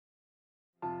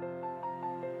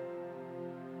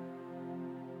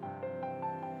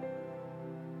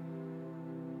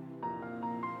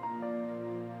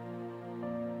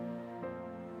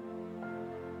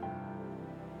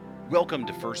Welcome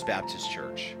to First Baptist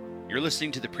Church. You're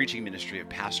listening to the preaching ministry of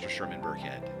Pastor Sherman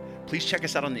Burkhead. Please check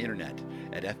us out on the internet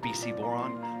at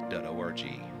fbcboron.org.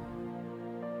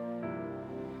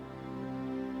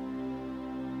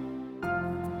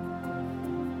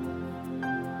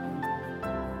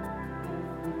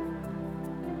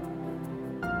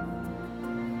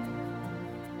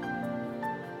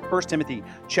 First Timothy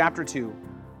chapter 2,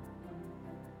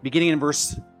 beginning in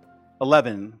verse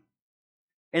 11.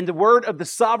 And the word of the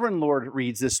sovereign Lord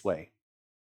reads this way: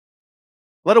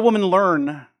 Let a woman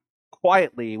learn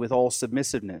quietly with all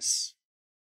submissiveness.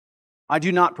 I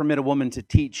do not permit a woman to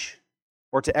teach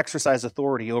or to exercise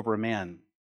authority over a man.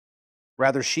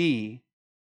 Rather, she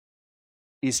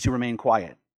is to remain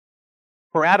quiet.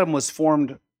 For Adam was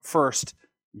formed first,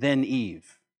 then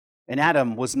Eve. And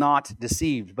Adam was not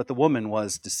deceived, but the woman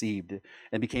was deceived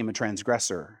and became a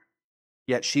transgressor.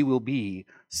 Yet she will be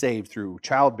saved through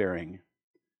childbearing,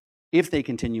 if they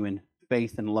continue in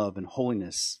faith and love and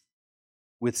holiness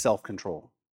with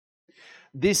self-control.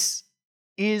 This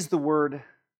is the word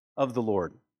of the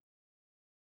Lord.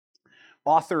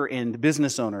 Author and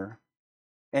business owner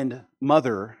and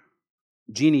mother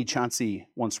Jeannie Chauncey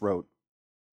once wrote,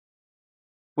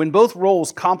 "When both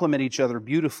roles complement each other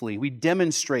beautifully, we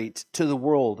demonstrate to the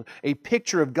world a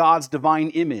picture of God's divine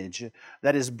image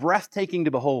that is breathtaking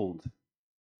to behold.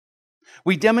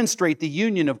 We demonstrate the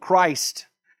union of Christ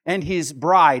and His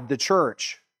bride, the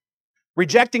church.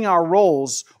 Rejecting our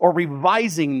roles or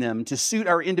revising them to suit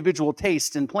our individual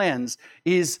tastes and plans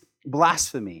is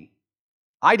blasphemy.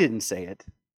 I didn't say it.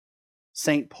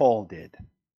 St. Paul did."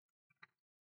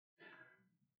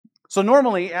 So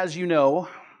normally, as you know,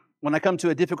 when I come to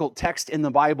a difficult text in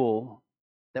the Bible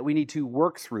that we need to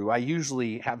work through, I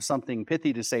usually have something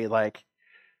pithy to say like,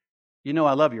 "You know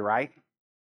I love you, right?"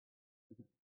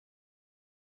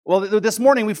 Well, this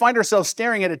morning we find ourselves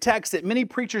staring at a text that many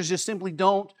preachers just simply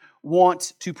don't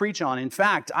want to preach on. In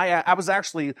fact, I was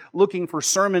actually looking for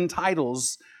sermon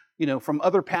titles, from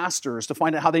other pastors to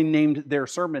find out how they named their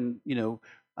sermon,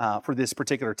 for this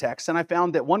particular text. And I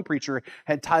found that one preacher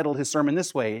had titled his sermon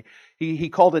this way. He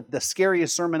called it "The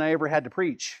Scariest Sermon I Ever Had to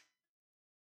Preach."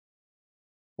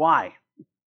 Why?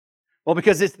 Well,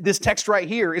 because this text right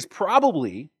here is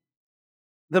probably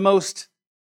the most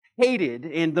hated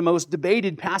and the most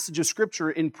debated passage of Scripture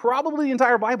in probably the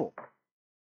entire Bible.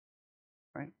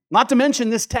 Right? Not to mention,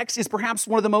 this text is perhaps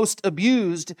one of the most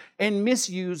abused and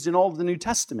misused in all of the New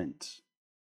Testament.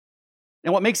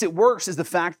 And what makes it worse is the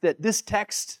fact that this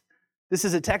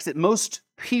is a text that most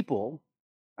people,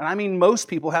 and I mean most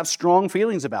people, have strong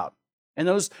feelings about. And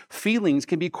those feelings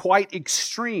can be quite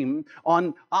extreme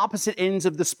on opposite ends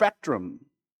of the spectrum.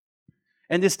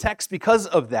 And this text, because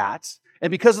of that, and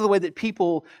because of the way that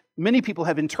many people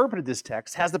have interpreted this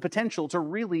text, has the potential to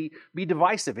really be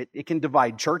divisive. It can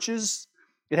divide churches.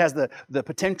 It has the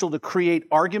potential to create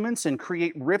arguments and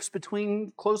create rifts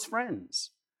between close friends.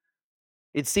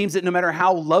 It seems that no matter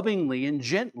how lovingly and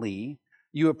gently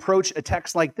you approach a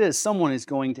text like this, someone is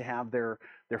going to have their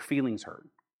feelings hurt.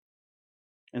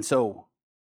 And so,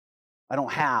 I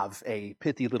don't have a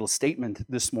pithy little statement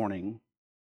this morning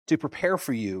to prepare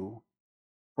for you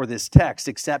for this text,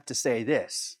 except to say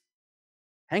this: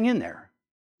 hang in there.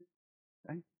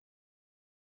 Okay?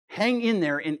 Hang in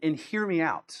there and hear me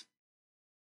out.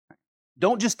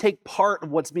 Don't just take part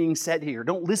of what's being said here.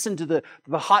 Don't listen to the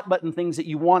hot button things that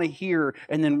you want to hear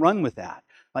and then run with that.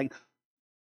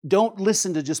 Don't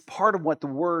listen to just part of what the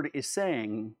Word is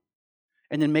saying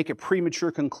and then make a premature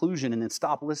conclusion and then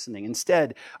stop listening.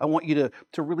 Instead, I want you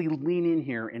to really lean in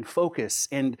here and focus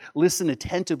and listen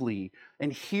attentively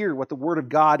and hear what the Word of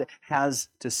God has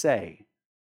to say.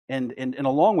 And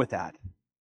along with that,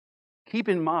 keep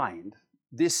in mind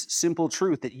this simple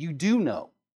truth that you do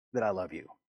know that I love you.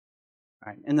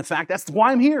 Right? And the fact that's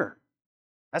why I'm here.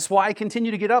 That's why I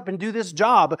continue to get up and do this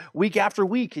job week after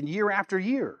week and year after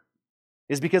year,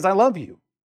 is because I love you.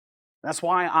 That's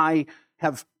why I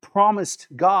have promised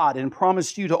God and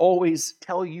promised you to always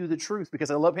tell you the truth, because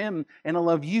I love Him and I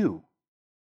love you.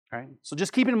 Right? So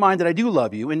just keep in mind that I do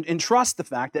love you, and trust the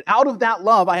fact that out of that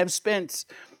love I have spent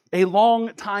a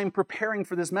long time preparing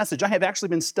for this message. I have actually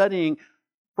been studying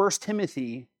 1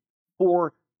 Timothy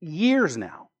for years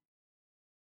now.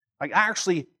 I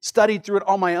actually studied through it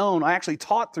on my own. I actually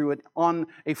taught through it on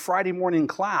a Friday morning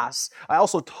class. I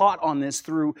also taught on this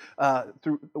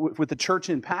with the church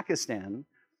in Pakistan,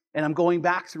 and I'm going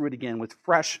back through it again with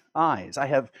fresh eyes. I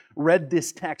have read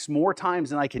this text more times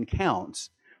than I can count,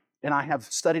 and I have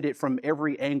studied it from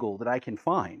every angle that I can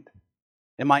find.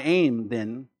 And my aim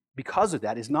then, because of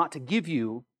that, is not to give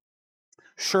you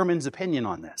Sherman's opinion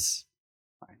on this.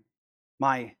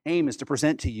 My aim is to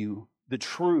present to you the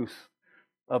truth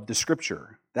of the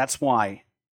Scripture. That's why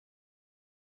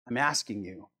I'm asking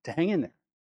you to hang in there.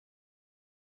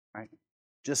 Right?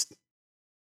 Just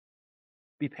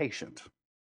be patient.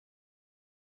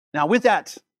 Now, with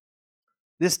that,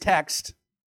 this text,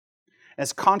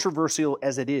 as controversial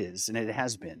as it is, and it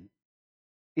has been,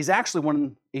 is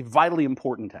actually a vitally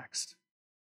important text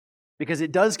because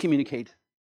it does communicate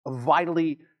a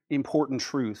vitally important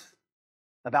truth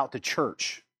about the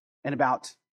church and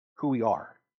about who we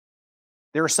are.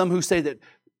 There are some who say that,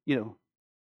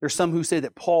 there's some who say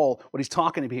that Paul, what he's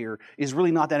talking about here, is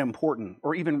really not that important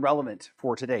or even relevant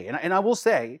for today. And I will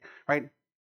say, right,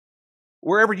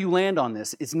 wherever you land on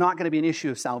this, it's not going to be an issue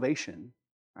of salvation,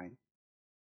 right?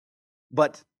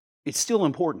 But it's still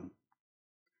important.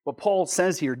 What Paul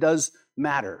says here does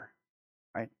matter,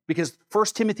 right? Because 1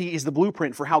 Timothy is the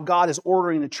blueprint for how God is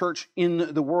ordering the church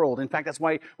in the world. In fact, that's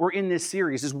why we're in this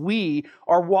series, is we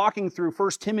are walking through 1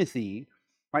 Timothy,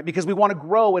 right? Because we want to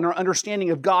grow in our understanding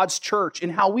of God's church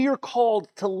and how we are called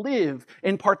to live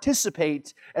and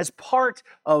participate as part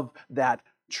of that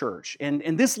church. And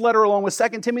this letter, along with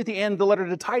 2 Timothy and the letter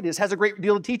to Titus, has a great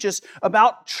deal to teach us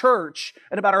about church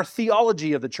and about our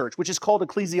theology of the church, which is called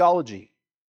ecclesiology.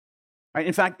 Right?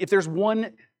 In fact, if there's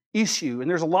one issue, and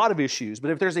there's a lot of issues,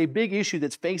 but if there's a big issue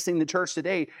that's facing the church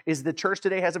today, is the church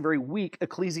today has a very weak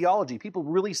ecclesiology. People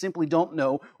really simply don't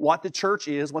know what the church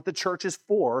is, what the church is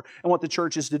for, and what the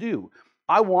church is to do.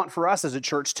 I want for us as a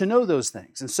church to know those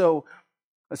things. And so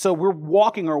we're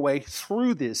walking our way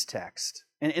through this text.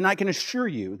 And I can assure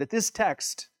you that this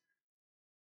text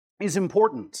is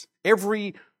important.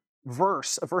 Every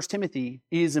verse of 1 Timothy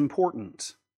is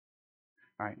important.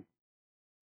 All right.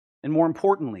 And more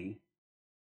importantly,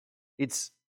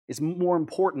 it's more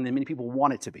important than many people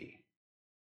want it to be.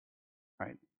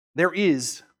 Right? There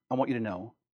is, I want you to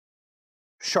know,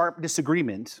 sharp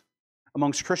disagreement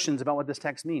amongst Christians about what this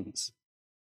text means.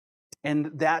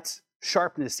 And that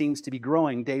sharpness seems to be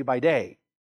growing day by day,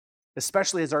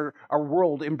 especially as our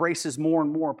world embraces more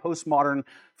and more postmodern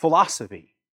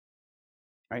philosophy.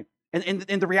 Right? And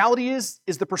the reality is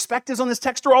the perspectives on this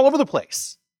text are all over the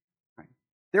place.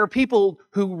 There are people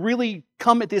who really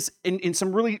come at this in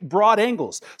some really broad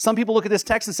angles. Some people look at this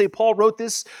text and say, Paul wrote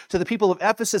this to the people of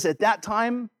Ephesus at that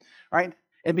time, right?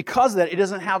 And because of that, it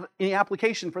doesn't have any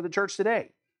application for the church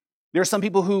today. There are some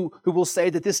people who will say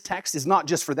that this text is not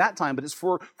just for that time, but it's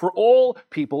for all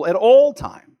people at all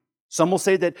time. Some will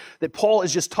say that Paul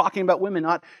is just talking about women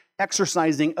not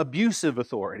exercising abusive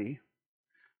authority.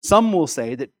 Some will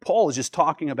say that Paul is just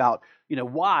talking about,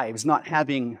 wives not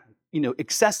having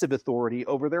excessive authority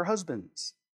over their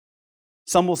husbands.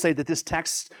 Some will say that this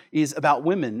text is about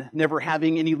women never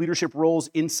having any leadership roles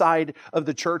inside of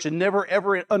the church and never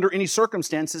ever under any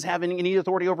circumstances having any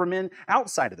authority over men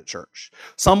outside of the church.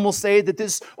 Some will say that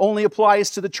this only applies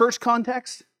to the church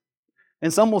context,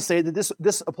 and some will say that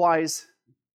this applies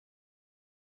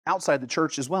outside the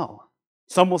church as well.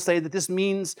 Some will say that this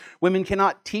means women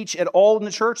cannot teach at all in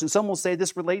the church, and some will say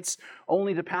this relates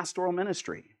only to pastoral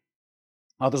ministry.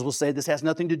 Others will say this has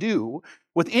nothing to do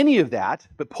with any of that,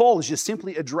 but Paul is just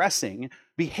simply addressing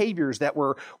behaviors that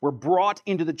were brought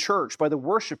into the church by the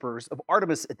worshipers of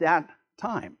Artemis at that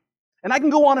time. And I can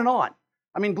go on and on.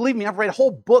 I mean, believe me, I've read whole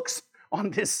books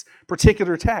on this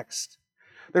particular text.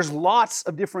 There's lots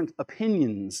of different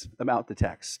opinions about the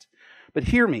text. But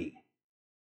hear me.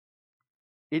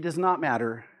 It does not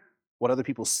matter what other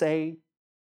people say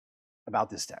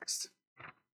about this text.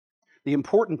 The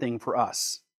important thing for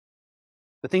us,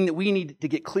 the thing that we need to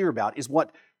get clear about, is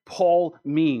what Paul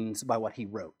means by what he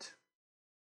wrote.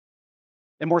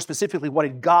 And more specifically, what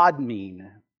did God mean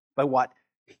by what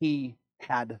he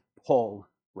had Paul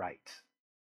write?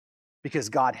 Because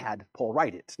God had Paul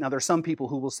write it. Now, there are some people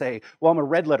who will say, well, I'm a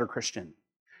red letter Christian.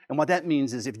 And what that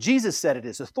means is if Jesus said it,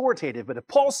 it's authoritative, but if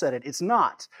Paul said it, it's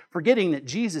not, forgetting that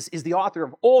Jesus is the author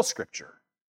of all Scripture.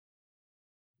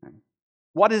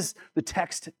 What does the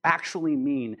text actually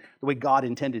mean the way God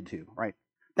intended to, right?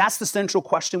 That's the central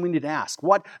question we need to ask.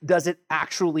 What does it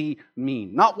actually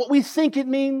mean? Not what we think it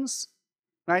means,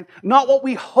 right? Not what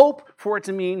we hope for it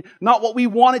to mean, not what we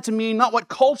want it to mean, not what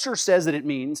culture says that it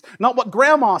means, not what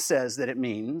grandma says that it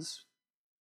means,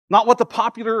 not what the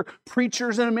popular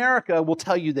preachers in America will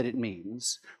tell you that it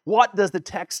means. What does the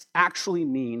text actually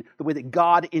mean the way that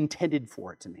God intended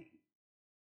for it to mean?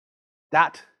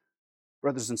 That,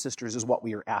 brothers and sisters, is what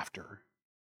we are after.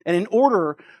 And in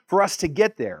order for us to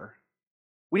get there,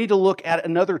 we need to look at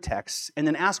another text and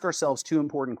then ask ourselves two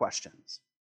important questions.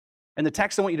 And the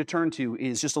text I want you to turn to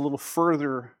is just a little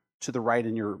further to the right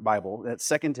in your Bible. That's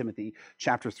 2 Timothy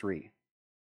chapter 3.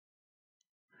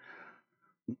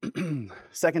 2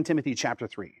 Timothy chapter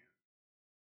 3.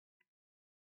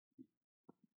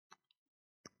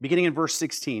 Beginning in verse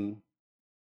 16,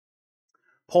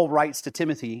 Paul writes to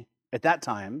Timothy at that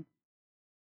time,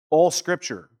 all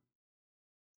Scripture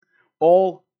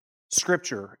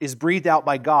is breathed out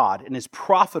by God and is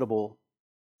profitable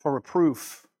for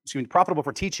profitable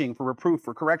for teaching, for reproof,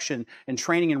 for correction, and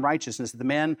training in righteousness, that the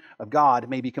man of God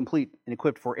may be complete and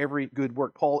equipped for every good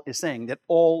work. Paul is saying that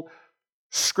all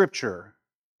Scripture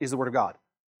is the Word of God,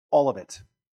 all of it.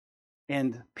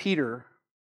 And Peter,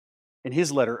 in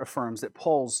his letter, affirms that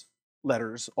Paul's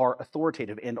letters are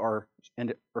authoritative and are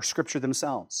Scripture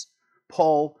themselves.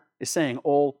 Paul is saying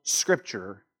all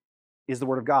Scripture is the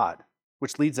Word of God,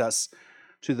 which leads us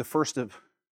to the first of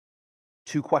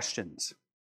two questions.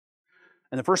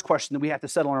 And the first question that we have to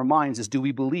settle in our minds is, do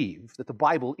we believe that the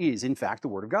Bible is, in fact, the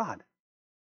Word of God?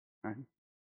 Right?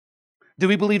 Do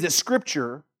we believe that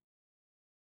Scripture,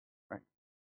 right,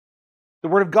 the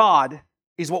Word of God,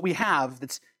 is what we have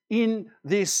that's in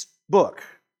this book?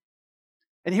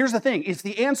 And here's the thing. If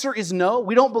the answer is no,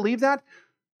 we don't believe that,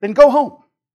 then go home.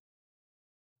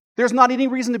 There's not any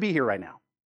reason to be here right now.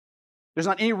 There's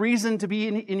not any reason to be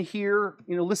in here,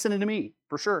 listening to me,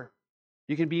 for sure.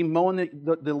 You can be mowing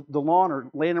the lawn or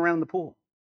laying around in the pool.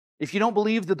 If you don't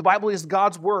believe that the Bible is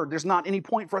God's Word, there's not any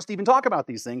point for us to even talk about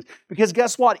these things, because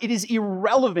guess what? It is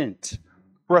irrelevant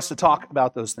for us to talk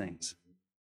about those things.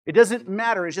 It doesn't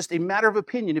matter. It's just a matter of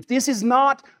opinion. If this is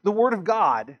not the Word of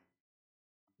God,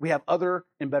 we have other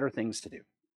and better things to do.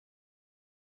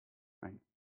 Right?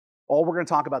 All we're going to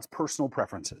talk about is personal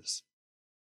preferences.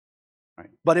 Right?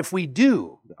 But if we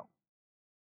do, though,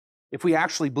 if we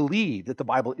actually believe that the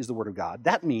Bible is the Word of God,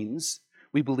 that means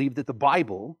we believe that the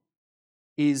Bible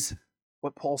is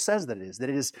what Paul says that it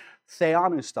is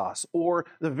theopneustos, or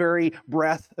the very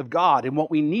breath of God. And what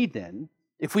we need then,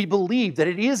 if we believe that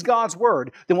it is God's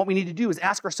Word, then what we need to do is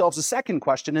ask ourselves a second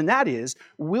question, and that is,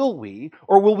 will we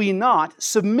or will we not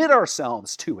submit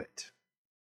ourselves to it?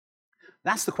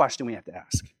 That's the question we have to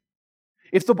ask.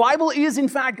 If the Bible is in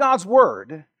fact God's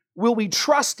Word, will we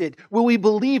trust it? Will we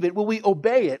believe it? Will we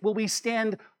obey it? Will we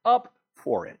stand up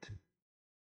for it?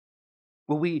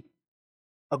 Will we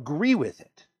agree with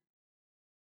it?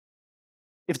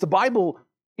 If the Bible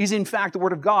is in fact the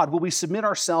Word of God, will we submit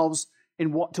ourselves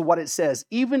to what it says,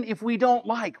 even if we don't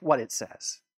like what it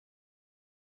says?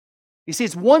 You see,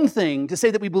 it's one thing to say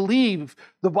that we believe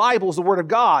the Bible is the Word of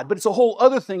God, but it's a whole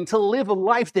other thing to live a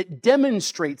life that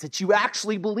demonstrates that you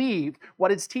actually believe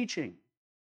what it's teaching.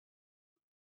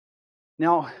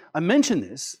 Now, I mention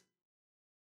this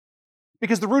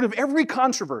because the root of every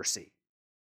controversy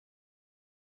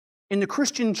in the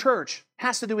Christian church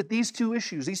has to do with these two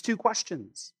issues, these two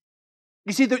questions.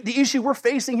 You see, the issue we're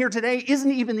facing here today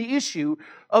isn't even the issue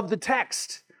of the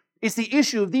text. It's the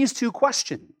issue of these two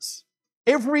questions.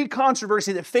 Every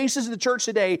controversy that faces the church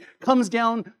today comes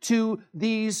down to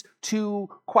these two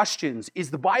questions.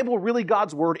 Is the Bible really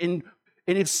God's Word? And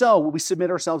if so, will we submit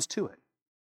ourselves to it?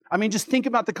 I mean, just think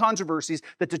about the controversies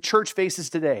that the church faces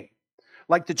today,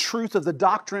 like the truth of the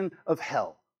doctrine of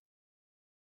hell.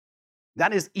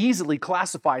 That is easily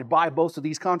classified by both of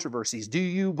these controversies. Do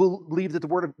you believe that the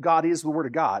Word of God is the Word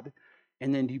of God?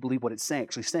 And then do you believe what it's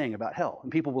actually saying about hell?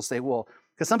 And people will say, well,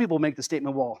 because some people make the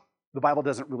statement, well, the Bible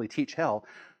doesn't really teach hell.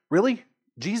 Really?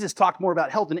 Jesus talked more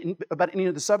about hell than about any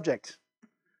other subject.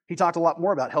 He talked a lot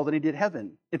more about hell than he did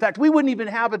heaven. In fact, we wouldn't even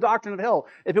have a doctrine of hell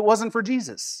if it wasn't for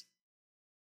Jesus.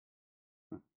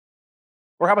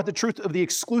 Or how about the truth of the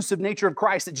exclusive nature of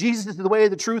Christ, that Jesus is the way,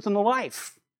 the truth, and the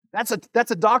life? That's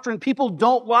a doctrine people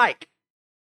don't like.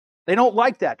 They don't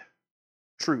like that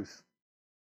truth.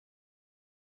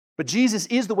 But Jesus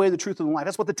is the way, the truth, and the life.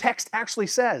 That's what the text actually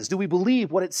says. Do we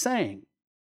believe what it's saying?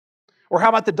 Or how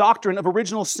about the doctrine of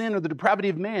original sin, or the depravity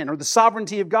of man, or the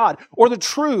sovereignty of God, or the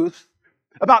truth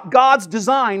about God's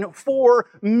design for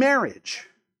marriage?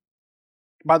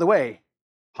 By the way,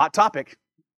 hot topic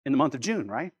in the month of June,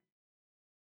 right?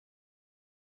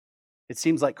 It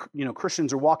seems like,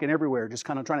 Christians are walking everywhere just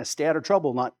kind of trying to stay out of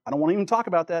trouble. I don't want to even talk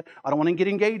about that. I don't want to get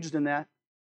engaged in that.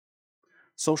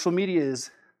 Social media is,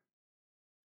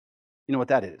 you know what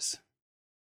that is.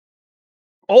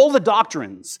 All the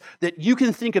doctrines that you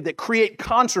can think of that create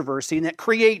controversy and that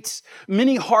creates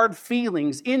many hard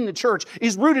feelings in the church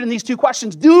is rooted in these two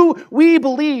questions. Do we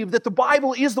believe that the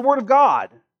Bible is the Word of God?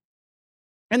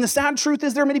 And the sad truth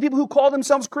is there are many people who call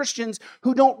themselves Christians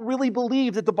who don't really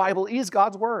believe that the Bible is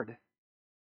God's Word.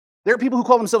 There are people who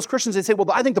call themselves Christians and say,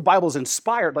 well, I think the Bible is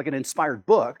inspired, like an inspired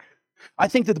book. I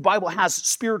think that the Bible has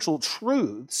spiritual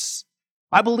truths.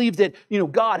 I believe that,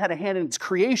 God had a hand in its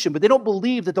creation, but they don't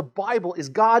believe that the Bible is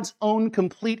God's own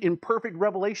complete and perfect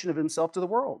revelation of himself to the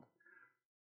world.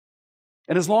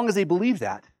 And as long as they believe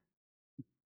that,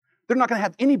 they're not going to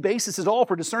have any basis at all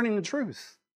for discerning the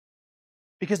truth.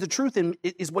 Because the truth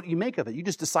is what you make of it. You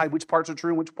just decide which parts are true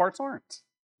and which parts aren't.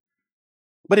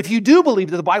 But if you do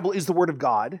believe that the Bible is the Word of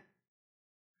God,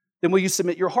 then will you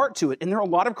submit your heart to it? And there are a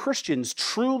lot of Christians,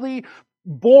 truly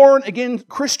born-again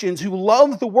Christians who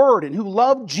love the Word and who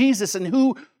love Jesus and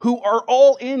who are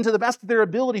all in to the best of their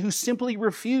ability, who simply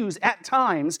refuse at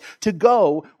times to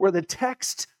go where the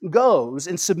text goes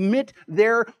and submit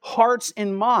their hearts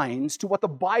and minds to what the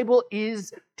Bible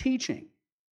is teaching.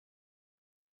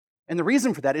 And the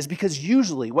reason for that is because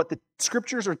usually what the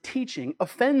Scriptures are teaching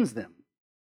offends them.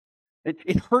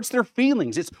 It hurts their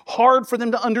feelings. It's hard for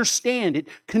them to understand. It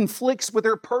conflicts with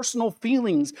their personal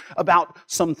feelings about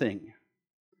something.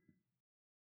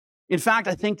 In fact,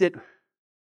 I think that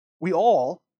we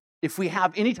all, if we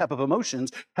have any type of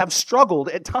emotions, have struggled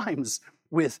at times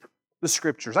with the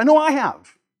Scriptures. I know I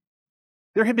have.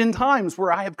 There have been times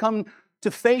where I have come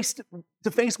to face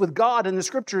with God in the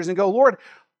Scriptures and go, Lord,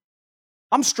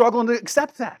 I'm struggling to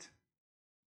accept that.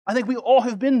 I think we all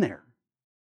have been there.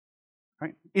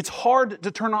 Right? It's hard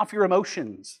to turn off your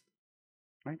emotions.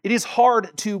 Right? It is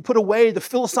hard to put away the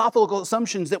philosophical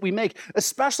assumptions that we make,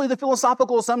 especially the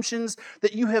philosophical assumptions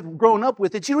that you have grown up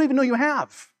with that you don't even know you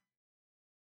have.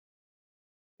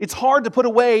 It's hard to put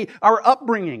away our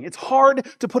upbringing. It's hard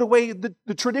to put away the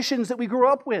traditions that we grew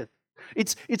up with.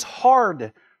 It's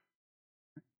hard.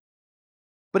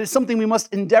 But it's something we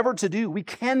must endeavor to do. We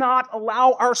cannot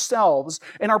allow ourselves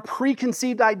and our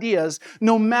preconceived ideas,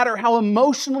 no matter how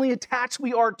emotionally attached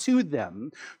we are to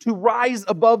them, to rise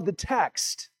above the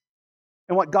text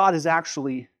and what God is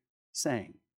actually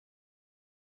saying.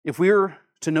 If we're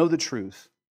to know the truth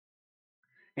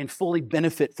and fully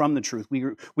benefit from the truth,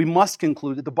 we must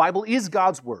conclude that the Bible is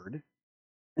God's Word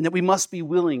and that we must be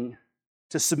willing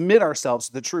to submit ourselves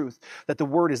to the truth, that the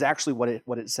Word is actually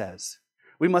what it says.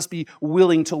 We must be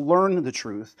willing to learn the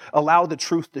truth, allow the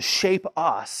truth to shape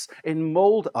us and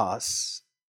mold us,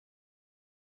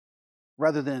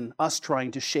 rather than us trying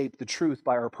to shape the truth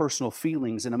by our personal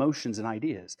feelings and emotions and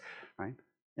ideas, right?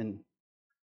 And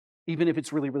even if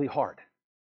it's really, really hard,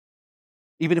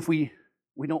 even if we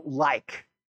don't like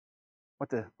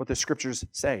what the Scriptures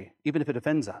say, even if it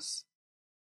offends us.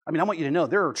 I mean, I want you to know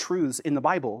there are truths in the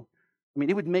Bible. I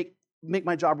mean, it would make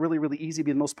my job really, really easy,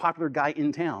 be the most popular guy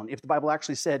in town if the Bible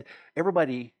actually said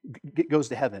everybody goes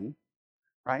to heaven,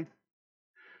 right?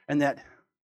 And that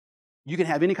you can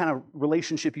have any kind of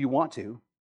relationship you want to,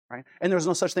 right? And there's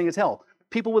no such thing as hell.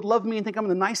 People would love me and think I'm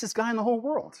the nicest guy in the whole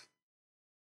world.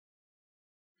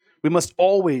 We must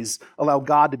always allow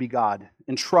God to be God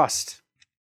and trust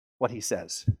what He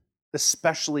says,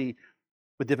 especially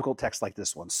with difficult texts like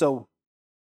this one. So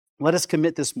let us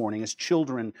commit this morning as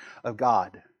children of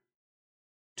God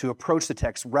to approach the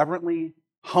text reverently,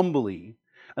 humbly,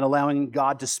 and allowing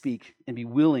God to speak and be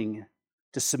willing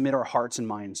to submit our hearts and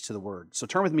minds to the Word. So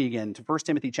turn with me again to 1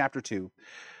 Timothy chapter 2,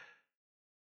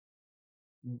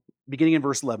 beginning in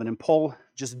verse 11. And Paul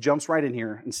just jumps right in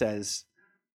here and says,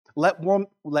 Let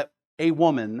a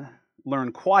woman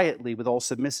learn quietly with all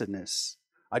submissiveness.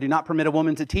 I do not permit a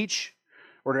woman to teach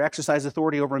or to exercise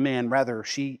authority over a man. Rather,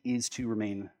 she is to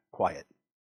remain quiet.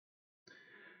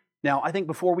 Now, I think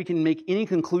before we can make any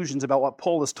conclusions about what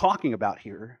Paul is talking about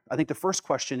here, I think the first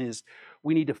question is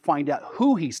we need to find out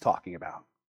who he's talking about.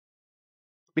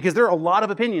 Because there are a lot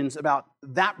of opinions about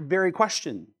that very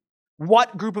question.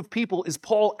 What group of people is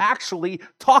Paul actually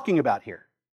talking about here?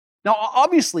 Now,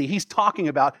 obviously, he's talking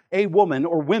about a woman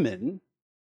or women,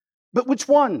 but which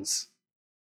ones?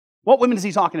 What women is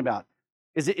he talking about?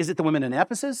 Is it the women in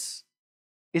Ephesus?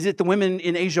 Is it the women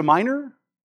in Asia Minor?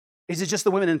 Is it just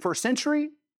the women in first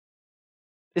century?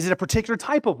 Is it a particular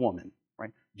type of woman,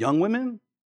 right? Young women,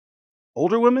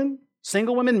 older women,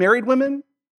 single women, married women?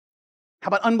 How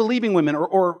about unbelieving women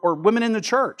or women in the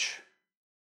church?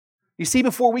 You see,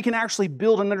 before we can actually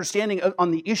build an understanding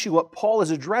on the issue what Paul is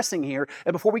addressing here,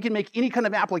 and before we can make any kind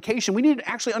of application, we need to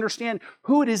actually understand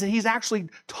who it is that he's actually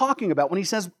talking about when he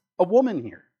says a woman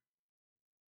here.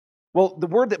 Well, the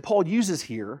word that Paul uses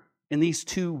here in these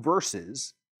two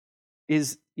verses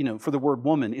is, for the word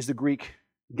woman, is the Greek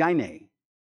gyne,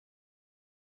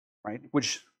 right?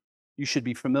 Which you should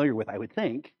be familiar with, I would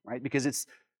think, right? Because it's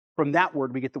from that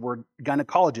word we get the word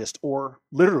gynecologist, or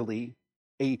literally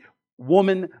a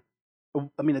woman,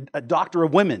 a doctor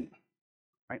of women,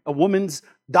 right? A woman's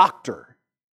doctor.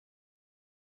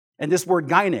 And this word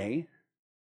gyne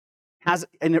has,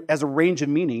 as a range of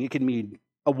meaning, it can mean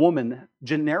a woman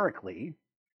generically,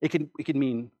 it can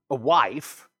mean a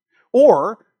wife,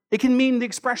 or it can mean the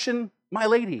expression, my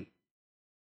lady.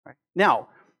 Right? Now,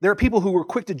 There are people who were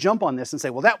quick to jump on this and say,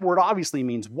 well, that word obviously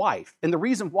means wife. And the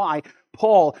reason why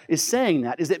Paul is saying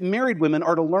that is that married women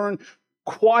are to learn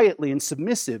quietly and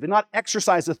submissive and not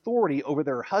exercise authority over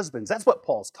their husbands. That's what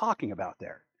Paul's talking about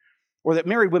there. Or that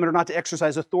married women are not to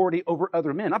exercise authority over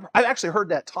other men. I've actually heard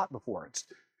that taught before. It's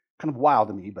kind of wild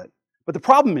to me, but the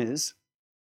problem is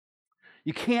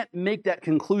you can't make that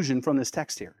conclusion from this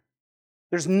text here.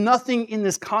 There's nothing in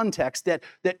this context that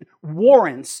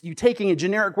warrants you taking a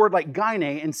generic word like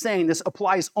gyne and saying this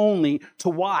applies only to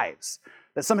wives,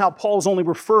 that somehow Paul's only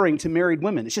referring to married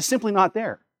women. It's just simply not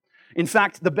there. In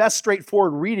fact, the best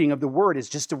straightforward reading of the word is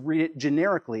just to read it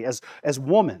generically as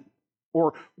woman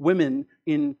or women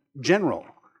in general.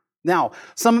 Now,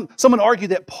 some would argue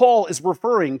that Paul is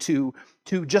referring to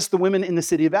just the women in the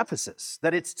city of Ephesus,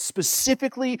 that it's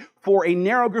specifically for a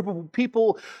narrow group of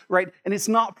people, right? And it's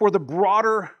not for the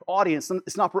broader audience.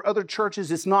 It's not for other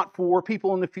churches. It's not for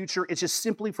people in the future. It's just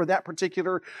simply for that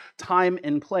particular time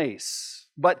and place.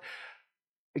 But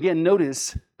again,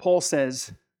 notice Paul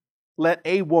says, let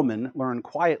a woman learn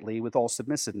quietly with all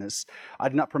submissiveness. I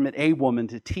do not permit a woman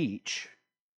to teach.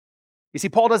 You see,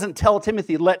 Paul doesn't tell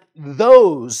Timothy, let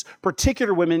those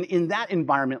particular women in that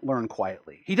environment learn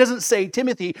quietly. He doesn't say,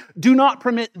 Timothy, do not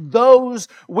permit those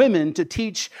women to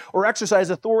teach or exercise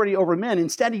authority over men.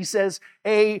 Instead, he says,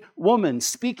 a woman,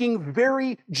 speaking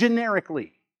very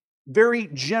generically, very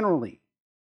generally.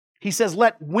 He says,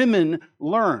 let women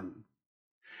learn.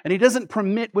 And he doesn't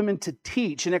permit women to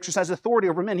teach and exercise authority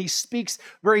over men. He speaks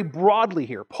very broadly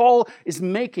here. Paul is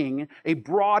making a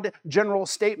broad general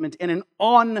statement and an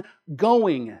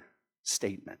ongoing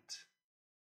statement.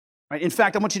 Right? In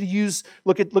fact, I want you to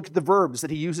look at the verbs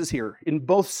that he uses here in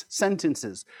both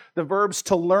sentences. The verbs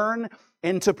to learn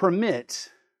and to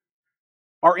permit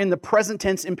are in the present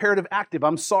tense imperative active.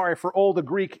 I'm sorry for all the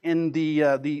Greek in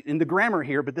the grammar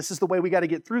here, but this is the way we got to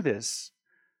get through this.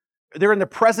 They're in the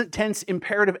present tense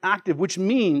imperative active, which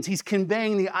means he's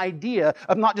conveying the idea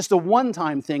of not just a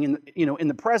one-time thing in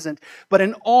the present, but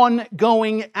an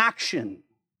ongoing action.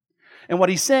 And what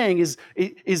he's saying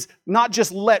is not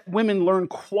just let women learn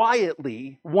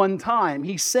quietly one time.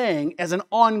 He's saying as an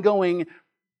ongoing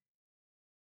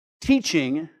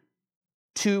teaching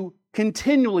to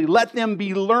continually let them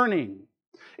be learning.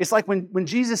 It's like when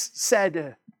Jesus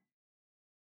said,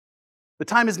 the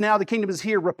time is now, the kingdom is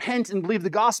here, repent and believe the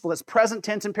gospel. That's present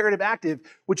tense imperative active,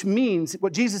 which means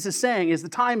what Jesus is saying is the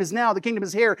time is now, the kingdom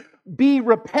is here. Be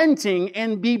repenting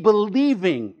and be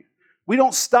believing. We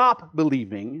don't stop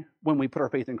believing when we put our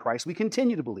faith in Christ. We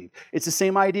continue to believe. It's the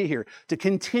same idea here, to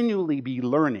continually be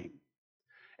learning.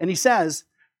 And he says,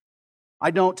 I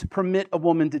don't permit a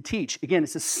woman to teach. Again,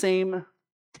 it's the same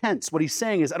tense. What he's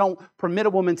saying is, I don't permit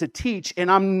a woman to teach, and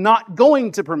I'm not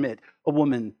going to permit a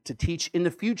woman to teach in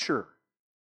the future.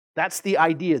 That's the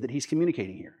idea that he's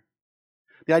communicating here.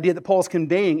 The idea that Paul's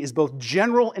conveying is both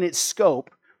general in its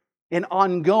scope and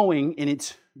ongoing in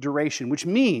its duration, which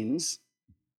means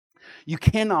you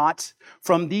cannot,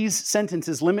 from these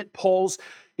sentences, limit Paul's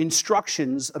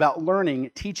instructions about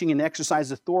learning, teaching, and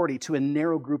exercise authority to a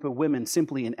narrow group of women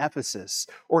simply in Ephesus,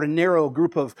 or a narrow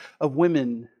group of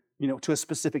women, to a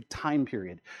specific time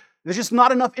period. There's just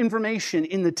not enough information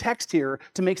in the text here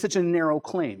to make such a narrow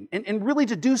claim. And really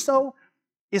to do so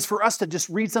is for us to just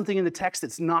read something in the text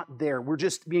that's not there. We're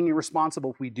just being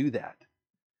irresponsible if we do that.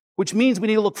 Which means we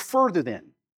need to look further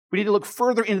then. We need to look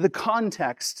further into the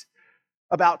context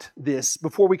about this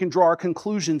before we can draw our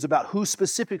conclusions about who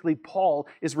specifically Paul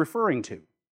is referring to.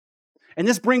 And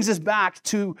this brings us back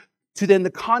to then the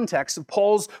context of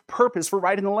Paul's purpose for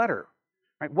writing the letter.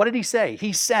 Right? What did he say?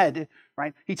 He said,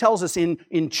 right? He tells us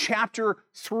in chapter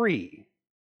 3,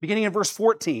 beginning in verse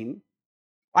 14,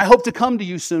 I hope to come to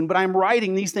you soon, but I'm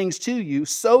writing these things to you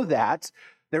so that,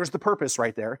 there's the purpose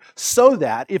right there, so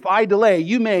that if I delay,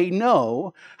 you may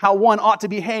know how one ought to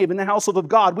behave in the household of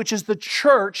God, which is the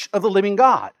church of the living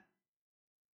God.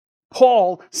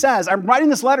 Paul says, I'm writing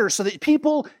this letter so that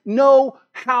people know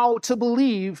how to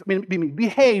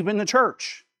behave in the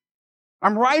church.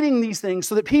 I'm writing these things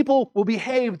so that people will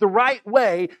behave the right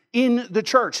way in the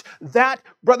church. That,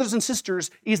 brothers and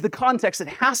sisters, is the context that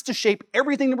has to shape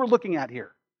everything that we're looking at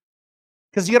here.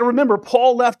 Because you got to remember,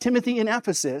 Paul left Timothy in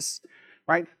Ephesus,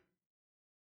 right?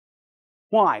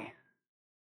 Why?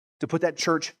 To put that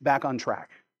church back on track.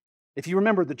 If you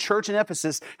remember, the church in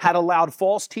Ephesus had allowed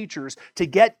false teachers to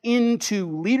get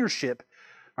into leadership,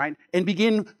 right, and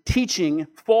begin teaching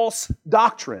false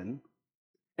doctrine.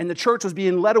 And the church was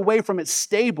being led away from its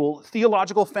stable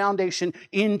theological foundation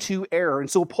into error. And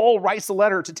so Paul writes the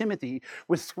letter to Timothy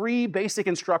with 3 basic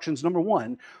instructions. Number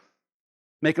 1,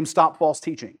 make them stop false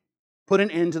teaching. Put an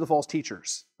end to the false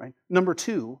teachers. Right? Number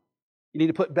 2, You need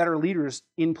to put better leaders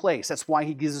in place. That's why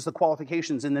he gives us the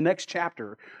qualifications in the next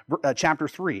chapter, chapter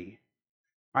 3,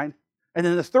 right? And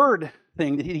then the third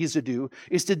thing that he needs to do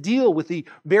is to deal with the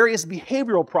various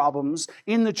behavioral problems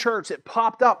in the church that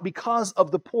popped up because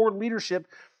of the poor leadership,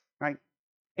 right,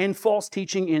 and false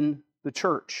teaching in the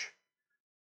church.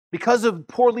 Because of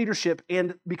poor leadership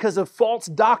and because of false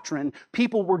doctrine,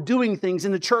 people were doing things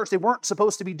in the church they weren't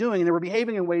supposed to be doing, and they were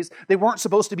behaving in ways they weren't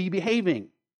supposed to be behaving.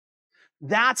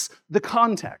 That's the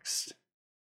context,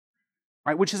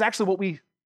 right? Which is actually what we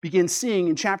begin seeing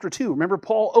in chapter 2. Remember,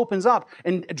 Paul opens up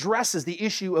and addresses the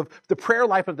issue of the prayer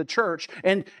life of the church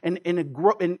and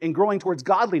growing towards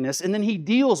godliness, and then he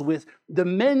deals with the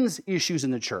men's issues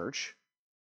in the church,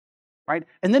 right?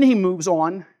 And then he moves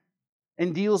on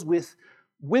and deals with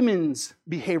women's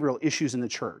behavioral issues in the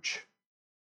church,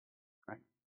 right?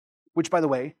 Which, by the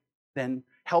way, then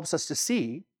helps us to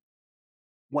see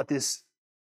what this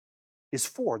is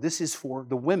for. This is for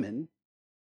the women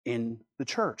in the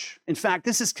church. In fact,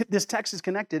 this text is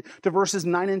connected to verses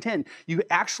 9 and 10. You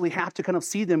actually have to kind of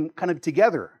see them kind of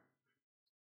together.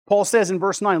 Paul says in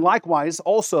verse 9, likewise,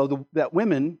 also that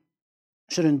women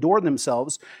should adorn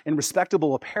themselves in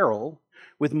respectable apparel,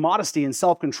 with modesty and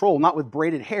self-control, not with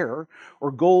braided hair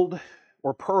or gold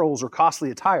or pearls or costly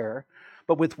attire,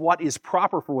 but with what is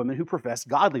proper for women who profess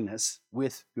godliness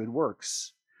with good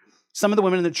works. Some of the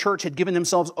women in the church had given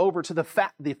themselves over to the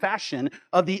fashion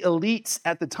of the elites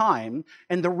at the time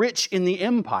and the rich in the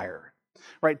empire,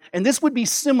 right? And this would be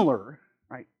similar,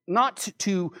 right? Not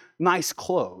to nice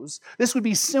clothes. This would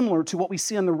be similar to what we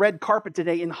see on the red carpet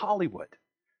today in Hollywood.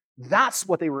 That's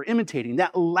what they were imitating,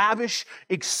 that lavish,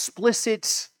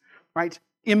 explicit, right,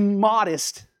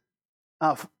 immodest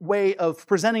way of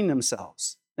presenting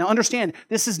themselves. Now understand,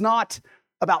 this is not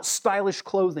about stylish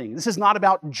clothing. This is not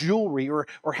about jewelry or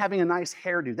having a nice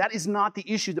hairdo. That is not the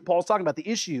issue that Paul's talking about. The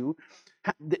issue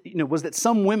was that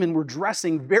some women were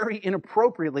dressing very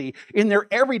inappropriately in their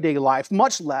everyday life,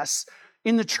 much less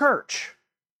in the church.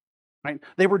 Right?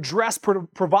 They were dressed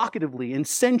provocatively and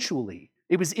sensually.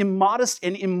 It was immodest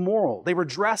and immoral. They were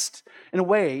dressed in a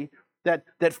way that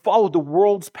followed the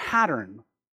world's pattern.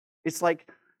 It's like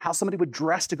how somebody would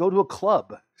dress to go to a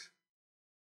club,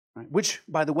 right? Which,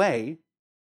 by the way,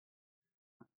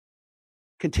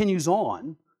 continues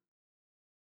on,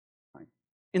 right,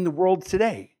 in the world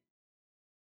today,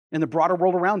 in the broader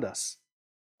world around us.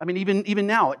 I mean, even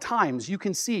now, at times, you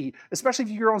can see, especially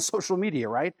if you're on social media,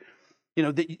 right?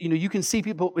 You can see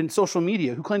people in social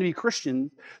media who claim to be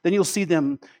Christian. Then you'll see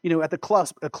them, at a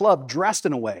club dressed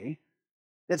in a way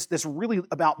that's really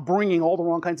about bringing all the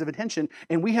wrong kinds of attention.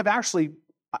 And we have actually,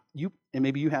 and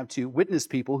maybe you have too, witnessed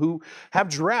people who have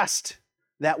dressed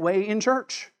that way in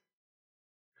church.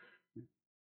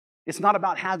 It's not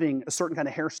about having a certain kind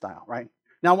of hairstyle, right?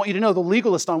 Now, I want you to know the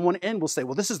legalist on one end will say,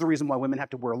 well, this is the reason why women have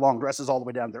to wear long dresses all the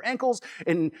way down to their ankles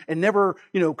and never,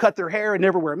 cut their hair and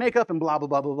never wear makeup and blah, blah,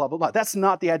 blah, blah, blah, blah, blah. That's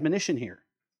not the admonition here.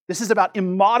 This is about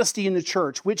immodesty in the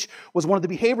church, which was one of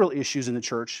the behavioral issues in the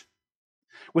church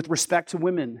with respect to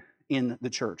women in the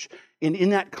church. And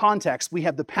in that context, we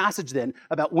have the passage then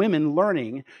about women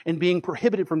learning and being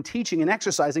prohibited from teaching and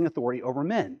exercising authority over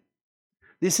men.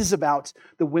 This is about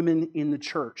the women in the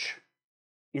church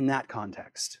in that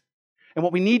context. And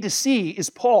what we need to see is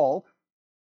Paul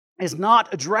is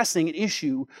not addressing an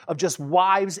issue of just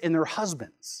wives and their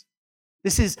husbands.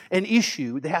 This is an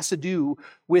issue that has to do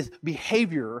with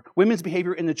behavior, women's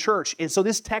behavior in the church. And so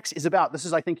this text is about, this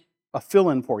is, I think, a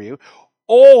fill-in for you,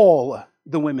 all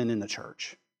the women in the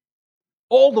church.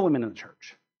 All the women in the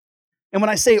church. And when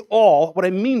I say all, what I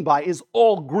mean by is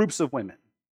all groups of women,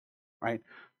 right?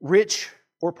 Rich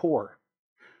or poor,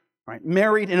 right?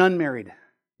 Married and unmarried,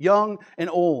 young and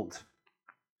old.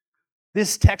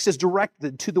 This text is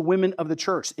directed to the women of the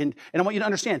church. And I want you to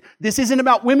understand, this isn't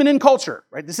about women in culture,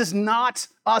 right? This is not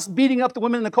us beating up the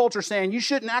women in the culture saying, you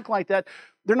shouldn't act like that.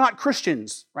 They're not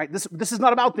Christians, right? This is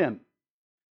not about them.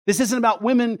 This isn't about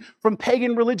women from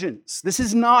pagan religions. This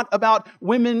is not about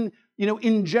women,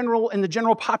 in general, in the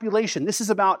general population. This is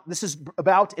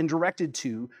about and directed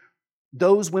to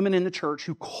those women in the church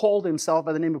who call themselves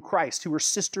by the name of Christ, who are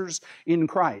sisters in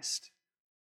Christ.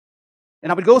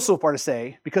 And I would go so far to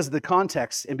say, because of the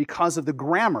context and because of the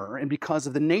grammar and because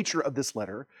of the nature of this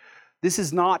letter, this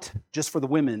is not just for the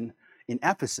women in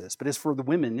Ephesus, but it's for the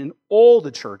women in all the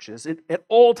churches at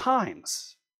all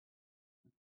times.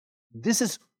 This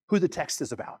is who the text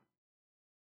is about.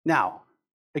 Now,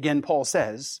 again, Paul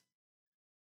says,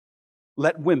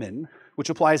 let women,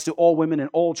 which applies to all women in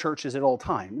all churches at all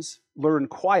times, learn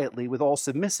quietly with all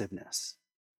submissiveness.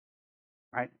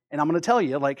 Right? And I'm going to tell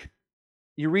you,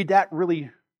 you read that really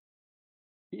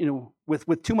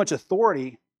with too much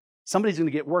authority, somebody's going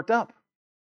to get worked up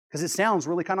because it sounds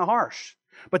really kind of harsh.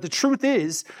 But the truth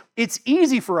is, it's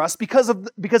easy for us because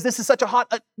this is such a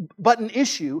hot button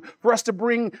issue for us to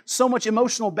bring so much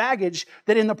emotional baggage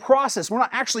that in the process, we're not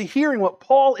actually hearing what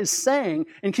Paul is saying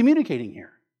and communicating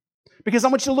here. Because I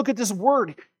want you to look at this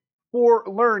word for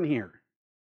learn here.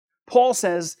 Paul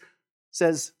says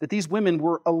that these women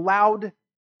were allowed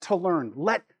to learn.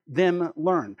 Let them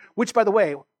learn. Which, by the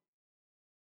way,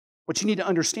 what you need to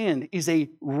understand is a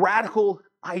radical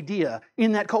idea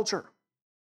in that culture.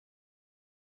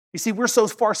 You see, we're so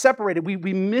far separated, we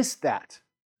miss that.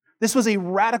 This was a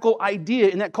radical idea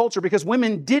in that culture because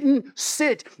women didn't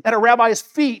sit at a rabbi's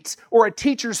feet or a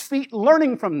teacher's feet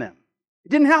learning from them. It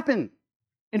didn't happen.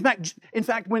 In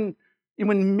fact, when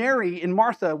Mary and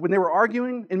Martha, when they were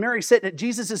arguing, and Mary sitting at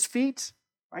Jesus' feet,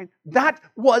 right, that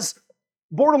was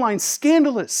borderline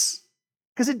scandalous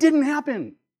because it didn't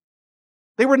happen.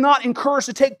 They were not encouraged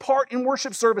to take part in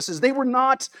worship services. They were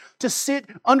not to sit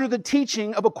under the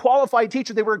teaching of a qualified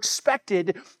teacher. They were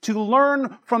expected to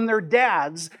learn from their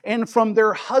dads and from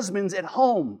their husbands at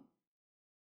home.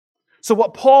 So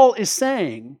what Paul is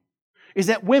saying is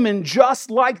that women,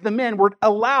 just like the men, were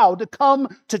allowed to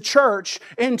come to church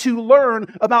and to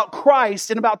learn about Christ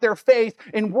and about their faith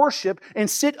and worship and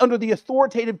sit under the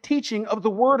authoritative teaching of the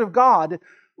Word of God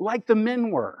like the men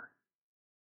were.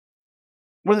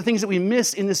 One of the things that we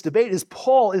miss in this debate is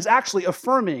Paul is actually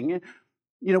affirming,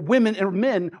 women and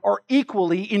men are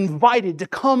equally invited to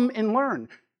come and learn.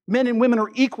 Men and women are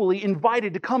equally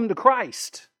invited to come to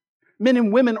Christ. Men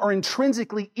and women are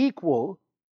intrinsically equal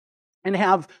and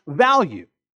have value.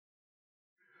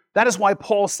 That is why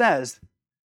Paul says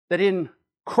that in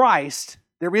Christ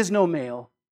there is no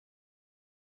male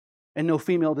and no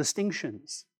female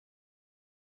distinctions.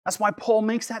 That's why Paul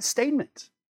makes that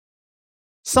statement.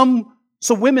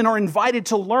 So women are invited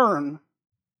to learn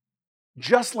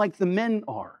just like the men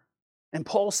are. And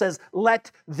Paul says, let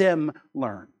them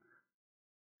learn.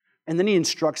 And then he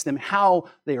instructs them how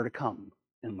they are to come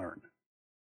and learn.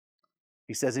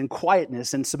 He says, in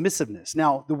quietness and submissiveness.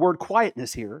 Now, the word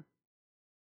quietness here,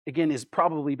 again, has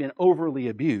probably been overly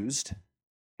abused.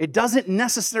 It doesn't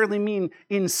necessarily mean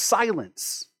in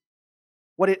silence.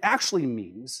 What it actually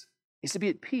means is to be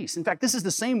at peace. In fact, this is the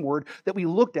same word that we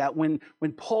looked at when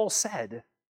Paul said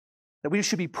that we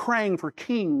should be praying for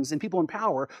kings and people in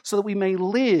power so that we may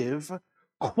live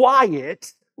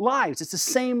quiet lives. It's the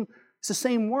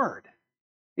same word.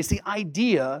 It's the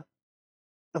idea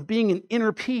of being in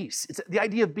inner peace. It's the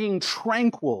idea of being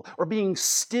tranquil or being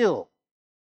still.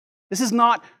 This is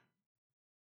not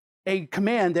a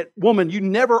command that, woman, you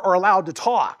never are allowed to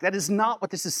talk. That is not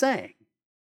what this is saying.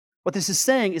 What this is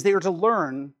saying is they are to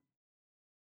learn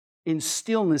in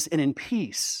stillness and in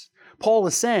peace. Paul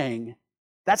is saying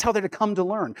that's how they're to come to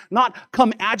learn. Not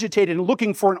come agitated and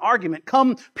looking for an argument.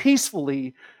 Come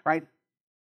peacefully, right?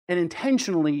 And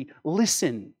intentionally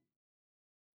listen.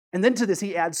 And then to this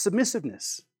he adds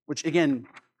submissiveness, which again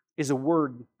is a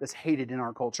word that's hated in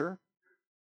our culture.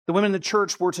 The women in the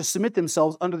church were to submit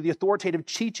themselves under the authoritative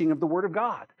teaching of the Word of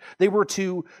God. They were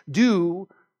to do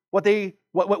what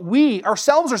we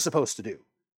ourselves are supposed to do,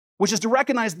 which is to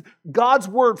recognize God's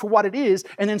Word for what it is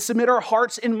and then submit our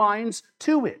hearts and minds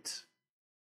to it.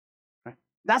 Right?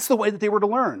 That's the way that they were to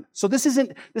learn. So this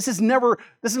isn't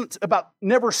about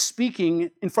never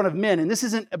speaking in front of men, and this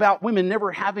isn't about women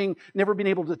never being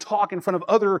able to talk in front of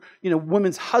other,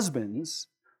 women's husbands.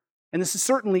 And this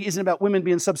certainly isn't about women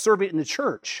being subservient in the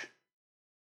church.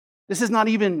 This is not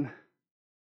even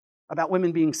about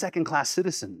women being second-class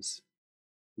citizens.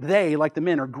 They, like the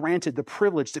men, are granted the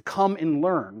privilege to come and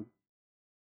learn.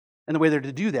 And the way they're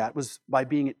to do that was by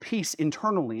being at peace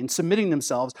internally and submitting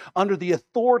themselves under the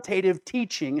authoritative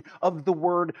teaching of the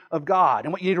Word of God.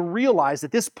 And what you need to realize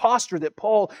that this posture that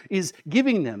Paul is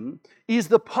giving them is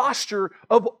the posture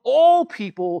of all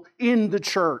people in the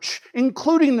church,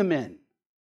 including the men.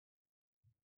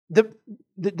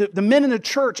 The men in the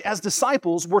church as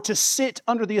disciples were to sit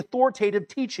under the authoritative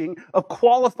teaching of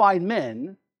qualified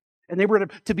men, and they were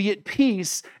to be at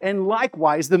peace, and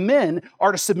likewise the men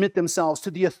are to submit themselves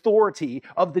to the authority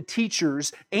of the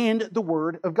teachers and the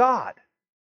Word of God.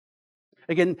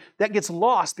 Again, that gets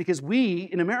lost because we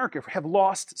in America have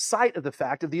lost sight of the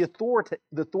fact of the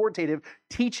authoritative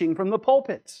teaching from the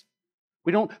pulpits.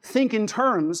 We don't think in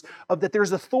terms of that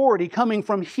there's authority coming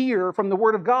from here, from the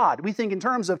Word of God. We think in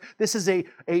terms of this is a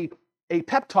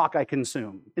pep talk I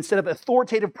consume instead of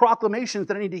authoritative proclamations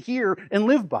that I need to hear and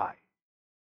live by.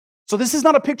 So this is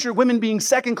not a picture of women being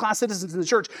second-class citizens in the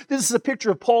church. This is a picture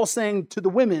of Paul saying to the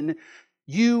women,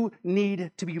 you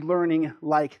need to be learning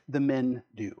like the men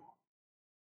do.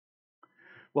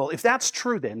 Well, if that's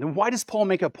true then why does Paul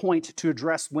make a point to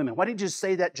address women? Why didn't he just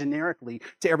say that generically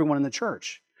to everyone in the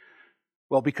church?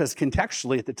 Well, because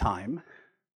contextually at the time,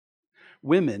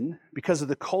 women, because of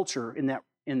the culture in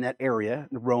that area,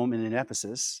 in Rome and in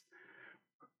Ephesus,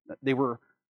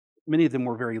 many of them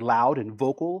were very loud and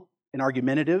vocal and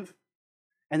argumentative,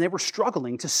 and they were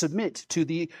struggling to submit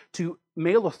to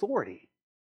male authority.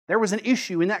 There was an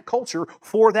issue in that culture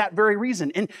for that very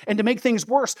reason. And to make things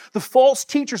worse, the false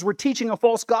teachers were teaching a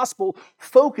false gospel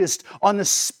focused on the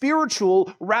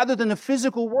spiritual rather than the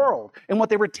physical world. And what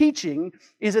they were teaching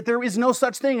is that there is no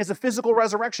such thing as a physical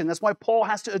resurrection. That's why Paul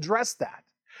has to address that.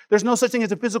 There's no such thing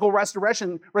as a physical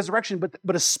resurrection,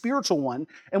 but a spiritual one.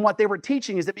 And what they were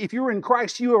teaching is that if you're in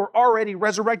Christ, you are already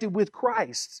resurrected with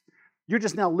Christ. You're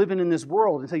just now living in this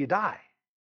world until you die.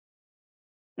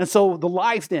 And so the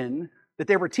life then that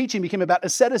they were teaching became about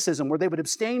asceticism, where they would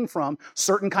abstain from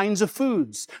certain kinds of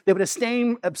foods. They would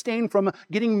abstain from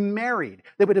getting married.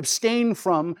 They would abstain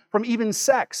from even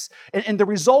sex. And the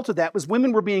result of that was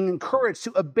women were being encouraged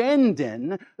to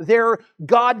abandon their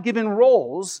God-given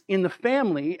roles in the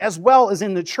family as well as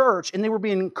in the church, and they were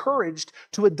being encouraged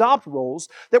to adopt roles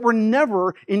that were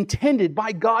never intended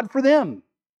by God for them.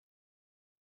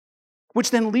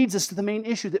 Which then leads us to the main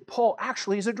issue that Paul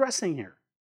actually is addressing here.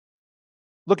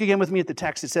 Look again with me at the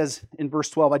text. It says in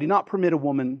verse 12, I do not permit a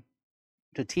woman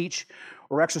to teach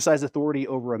or exercise authority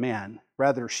over a man.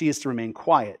 Rather, she is to remain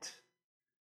quiet.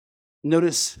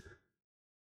 Notice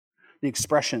the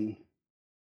expression,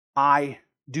 I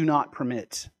do not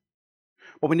permit.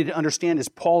 What we need to understand is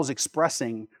Paul is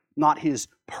expressing not his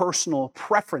personal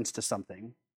preference to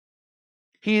something.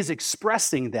 He is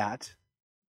expressing that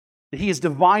he has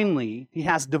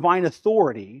divine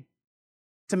authority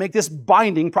to make this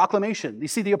binding proclamation. You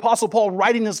see, the Apostle Paul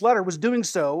writing this letter was doing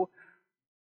so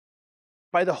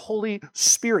by the Holy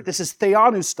Spirit. This is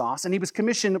theopneustos, and he was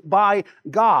commissioned by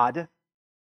God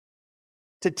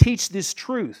to teach this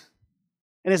truth.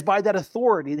 And it's by that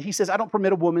authority that he says, I don't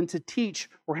permit a woman to teach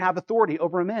or have authority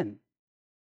over a man.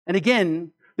 And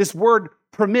again, this word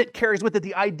permit carries with it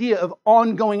the idea of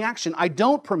ongoing action. I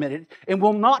don't permit it and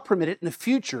will not permit it in the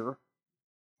future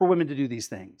for women to do these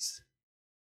things.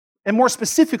 And more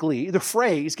specifically, the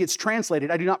phrase gets translated,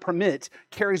 I do not permit,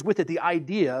 carries with it the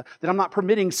idea that I'm not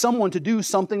permitting someone to do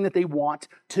something that they want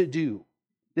to do.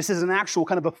 This is an actual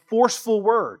kind of a forceful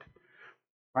word,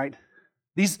 right?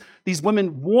 These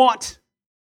women want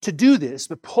to do this,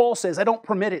 but Paul says, I don't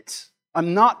permit it.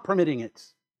 I'm not permitting it.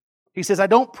 He says, I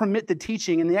don't permit the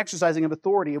teaching and the exercising of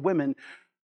authority of women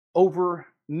over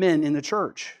men in the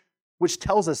church, which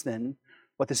tells us then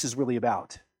what this is really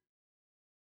about.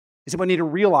 You see, what we need to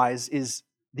realize is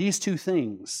these two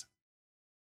things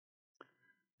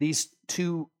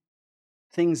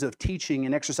of teaching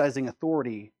and exercising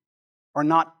authority are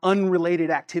not unrelated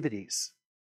activities.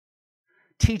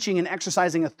 Teaching and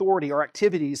exercising authority are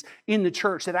activities in the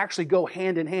church that actually go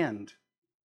hand in hand.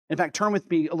 In fact, turn with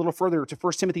me a little further to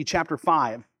 1 Timothy chapter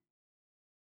 5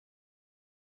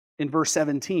 in verse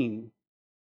 17.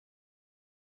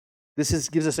 This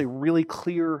gives us a really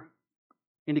clear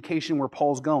indication where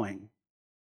Paul's going.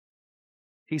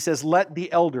 He says, let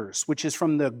the elders, which is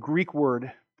from the Greek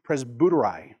word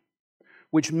presbyterai,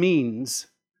 which means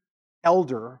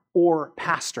elder or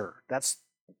pastor. That's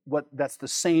the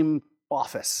same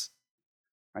office,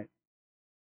 right?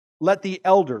 Let the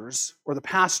elders or the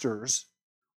pastors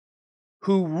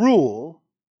who rule,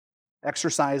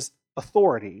 exercise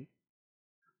authority,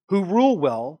 who rule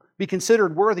well, be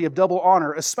considered worthy of double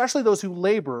honor, especially those who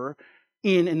labor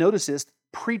in, and notice this,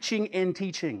 preaching and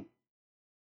teaching.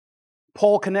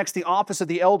 Paul connects the office of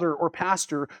the elder or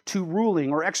pastor to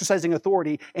ruling or exercising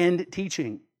authority and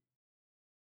teaching.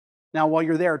 Now, while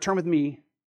you're there, turn with me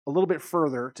a little bit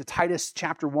further to Titus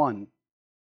chapter 1.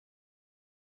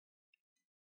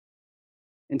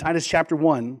 In Titus chapter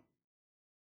 1,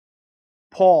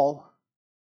 Paul,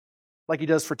 like he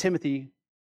does for Timothy,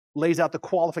 lays out the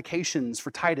qualifications for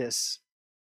Titus,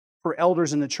 for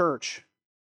elders in the church.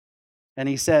 And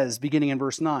he says, beginning in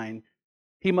verse 9,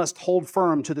 he must hold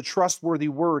firm to the trustworthy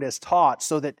word as taught,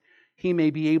 so that he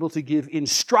may be able to give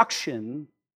instruction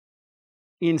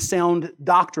in sound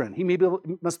doctrine. He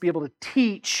must be able to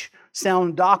teach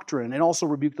sound doctrine and also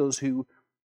rebuke those who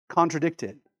contradict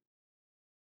it.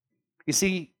 You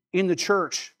see, in the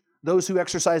church, those who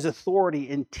exercise authority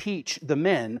and teach the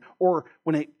men, or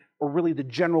really the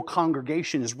general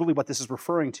congregation is really what this is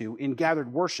referring to in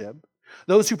gathered worship,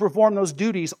 those who perform those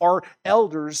duties are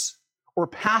elders or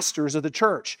pastors of the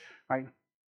church, right?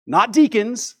 Not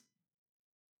deacons,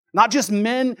 not just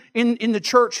men in the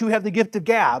church who have the gift of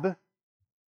gab.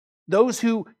 Those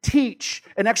who teach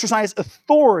and exercise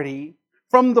authority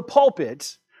from the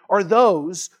pulpit are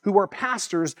those who are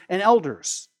pastors and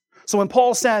elders. So when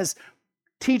Paul says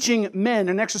teaching men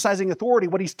and exercising authority,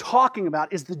 what he's talking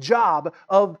about is the job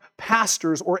of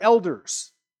pastors or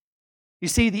elders. You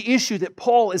see, the issue that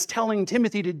Paul is telling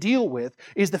Timothy to deal with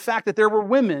is the fact that there were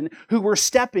women who were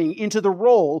stepping into the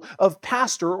role of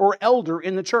pastor or elder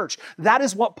in the church. That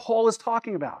is what Paul is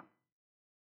talking about.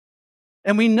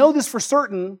 And we know this for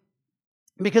certain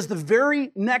because the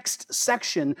very next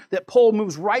section that Paul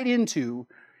moves right into,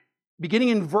 beginning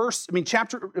in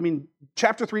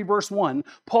chapter 3, verse 1,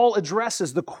 Paul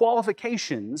addresses the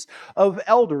qualifications of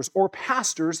elders or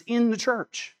pastors in the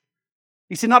church.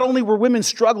 You see, not only were women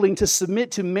struggling to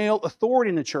submit to male authority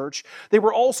in the church, they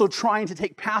were also trying to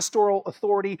take pastoral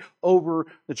authority over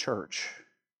the church.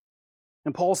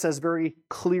 And Paul says very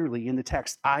clearly in the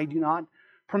text, I do not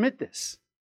permit this.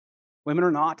 Women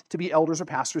are not to be elders or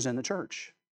pastors in the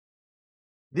church.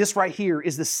 This right here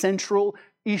is the central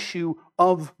issue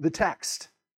of the text.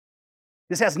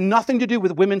 This has nothing to do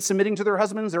with women submitting to their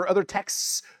husbands. There are other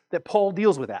texts that Paul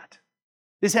deals with that.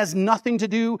 This has nothing to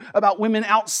do about women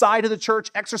outside of the church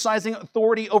exercising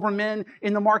authority over men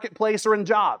in the marketplace or in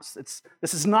jobs.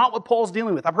 This is not what Paul's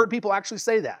dealing with. I've heard people actually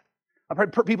say that. I've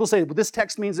heard people say, well, this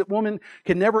text means that women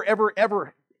can never, ever,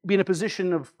 ever be in a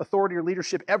position of authority or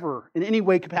leadership ever in any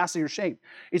way, capacity, or shape.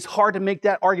 It's hard to make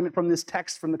that argument from this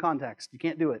text, from the context. You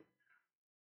can't do it.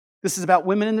 This is about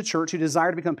women in the church who desire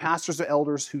to become pastors or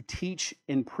elders who teach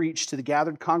and preach to the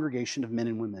gathered congregation of men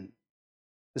and women.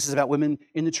 This is about women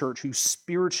in the church who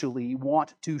spiritually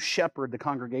want to shepherd the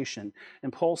congregation.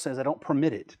 And Paul says, I don't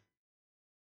permit it.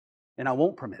 And I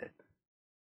won't permit it.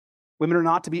 Women are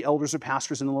not to be elders or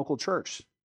pastors in the local church.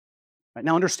 Right,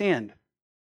 now understand,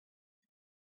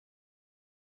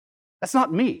 that's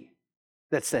not me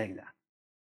that's saying that.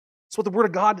 It's what the Word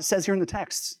of God says here in the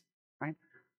text. Right?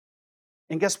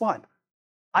 And guess what?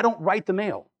 I don't write the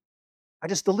mail. I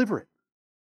just deliver it.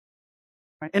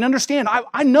 Right? And understand,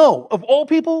 I know, of all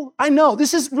people, I know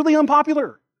this is really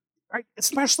unpopular, right?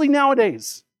 Especially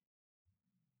nowadays.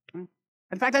 Right?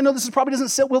 In fact, I know this probably doesn't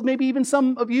sit with maybe even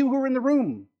some of you who are in the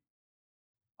room.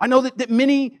 I know that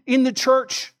many in the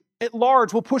church at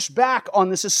large will push back on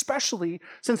this, especially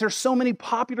since there's so many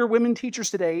popular women teachers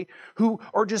today who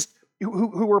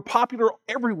are popular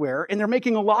everywhere, and they're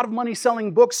making a lot of money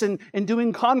selling books and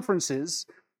doing conferences.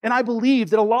 And I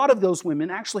believe that a lot of those women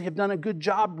actually have done a good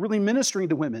job really ministering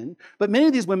to women, but many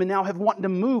of these women now have wanted to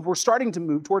move, or starting to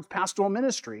move towards pastoral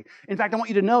ministry. In fact, I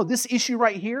want you to know this issue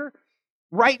right here,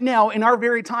 right now in our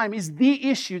very time, is the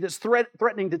issue that's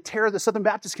threatening to tear the Southern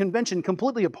Baptist Convention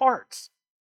completely apart.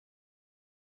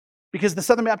 Because the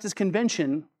Southern Baptist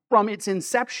Convention, from its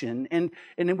inception, and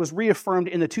it was reaffirmed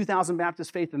in the 2000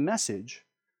 Baptist Faith and Message,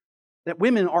 that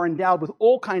women are endowed with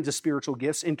all kinds of spiritual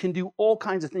gifts and can do all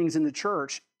kinds of things in the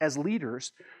church as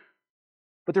leaders.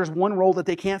 But there's one role that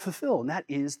they can't fulfill, and that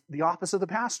is the office of the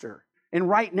pastor. And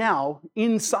right now,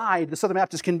 inside the Southern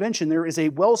Baptist Convention, there is a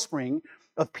wellspring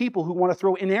of people who want to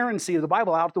throw inerrancy of the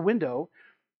Bible out the window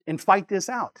and fight this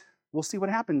out. We'll see what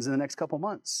happens in the next couple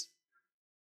months.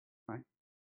 Right?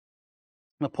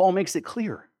 Now, Paul makes it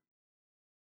clear,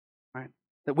 right,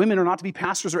 that women are not to be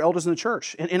pastors or elders in the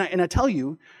church. And I tell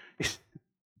you,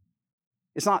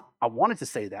 it's not, I wanted to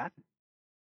say that.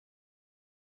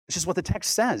 It's just what the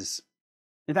text says.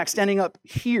 In fact, standing up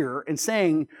here and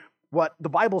saying what the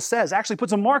Bible says actually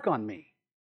puts a mark on me,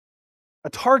 a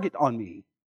target on me.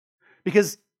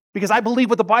 Because I believe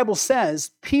what the Bible says,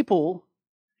 people,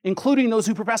 including those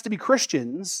who profess to be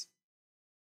Christians,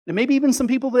 and maybe even some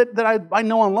people that I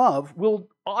know and love, will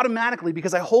automatically,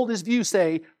 because I hold this view,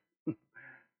 say,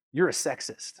 you're a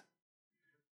sexist.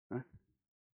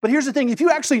 But here's the thing, if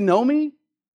you actually know me,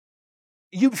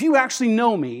 if you actually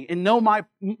know me and know my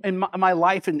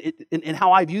life and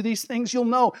how I view these things, you'll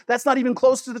know that's not even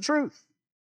close to the truth.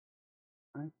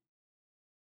 Right?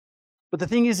 But the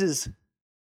thing is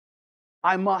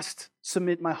I must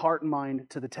submit my heart and mind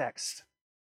to the text.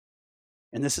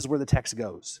 And this is where the text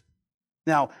goes.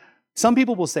 Now, some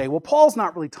people will say, well, Paul's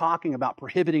not really talking about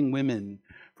prohibiting women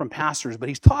from pastors, but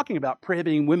he's talking about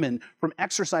prohibiting women from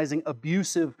exercising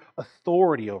abusive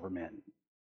authority over men.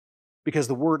 Because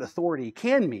the word authority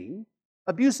can mean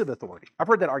abusive authority. I've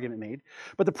heard that argument made.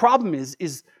 But the problem is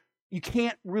you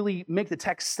can't really make the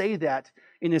text say that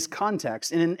in this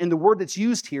context. And the word that's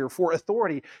used here for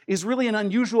authority is really an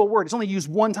unusual word. It's only used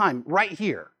one time, right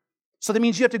here. So that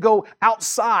means you have to go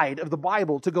outside of the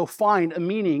Bible to go find a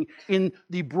meaning in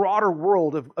the broader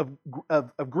world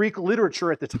of Greek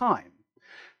literature at the time.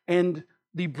 And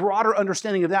the broader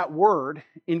understanding of that word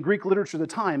in Greek literature at the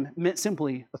time meant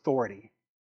simply authority,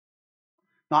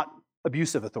 not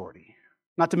abusive authority.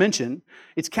 Not to mention,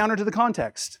 it's counter to the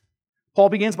context. Paul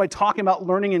begins by talking about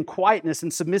learning in quietness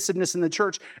and submissiveness in the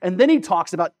church, and then he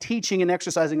talks about teaching and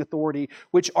exercising authority,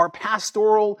 which are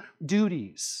pastoral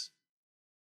duties.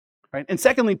 Right? And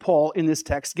secondly, Paul in this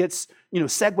text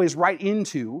segues right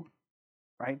into,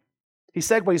 right? He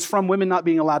segues from women not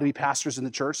being allowed to be pastors in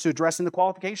the church to addressing the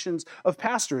qualifications of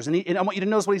pastors. And I want you to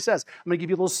notice what he says. I'm going to give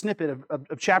you a little snippet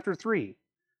of chapter 3.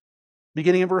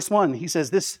 Beginning in verse 1, he says,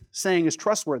 "This saying is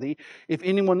trustworthy. If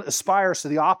anyone aspires to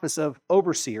the office of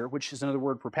overseer," which is another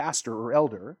word for pastor or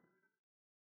elder,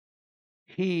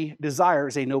 "he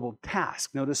desires a noble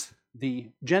task." Notice the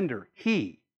gender,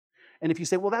 he. And if you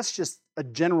say, well, that's just a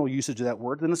general usage of that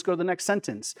word, then let's go to the next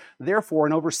sentence. "Therefore,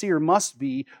 an overseer must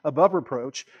be above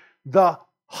reproach, the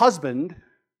husband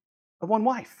of one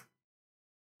wife."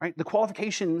 Right? The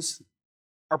qualifications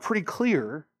are pretty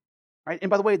clear. Right?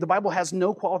 And by the way, the Bible has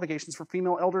no qualifications for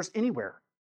female elders anywhere.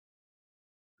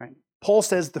 Right? Paul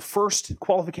says the first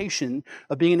qualification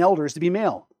of being an elder is to be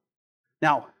male.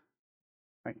 Now,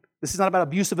 right, this is not about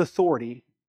abuse of authority.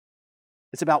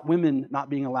 It's about women not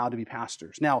being allowed to be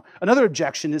pastors. Now, another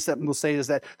objection is that we'll say is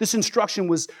that this instruction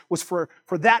was for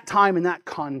that time in that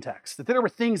context. That there were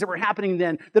things that were happening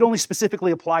then that only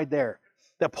specifically applied there.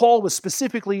 That Paul was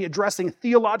specifically addressing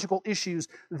theological issues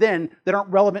then that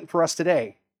aren't relevant for us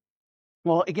today.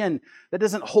 Well, again, that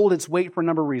doesn't hold its weight for a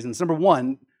number of reasons. Number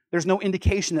one, there's no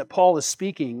indication that Paul is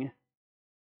speaking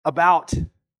about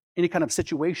any kind of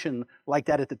situation like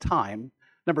that at the time.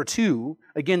 Number two,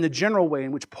 again, the general way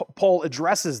in which Paul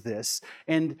addresses this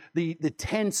and the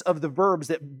tense of the verbs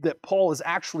that Paul is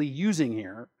actually using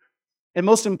here. And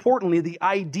most importantly, the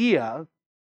idea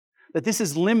that this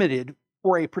is limited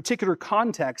for a particular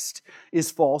context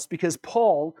is false because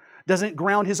Paul doesn't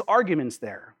ground his arguments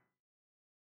there.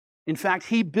 In fact,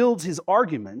 he builds his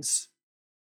arguments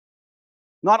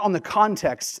not on the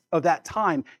context of that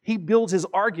time. He builds his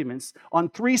arguments on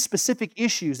three specific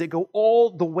issues that go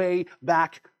all the way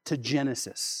back to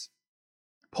Genesis.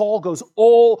 Paul goes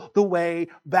all the way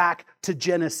back to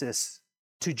Genesis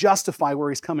to justify where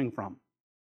he's coming from.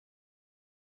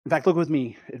 In fact, look with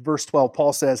me at verse 12.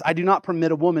 Paul says, "I do not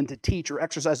permit a woman to teach or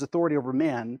exercise authority over a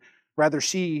man. Rather,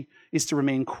 she is to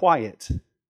remain quiet."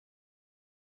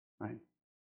 Right?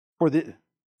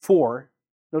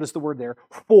 Notice the word there,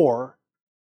 for.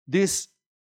 This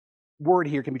word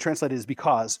here can be translated as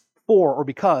because,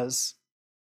 because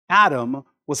Adam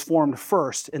was formed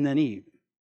first and then Eve.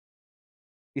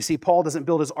 You see, Paul doesn't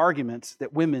build his argument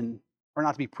that women are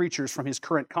not to be preachers from his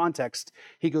current context.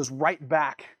 He goes right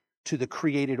back to the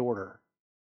created order.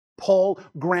 Paul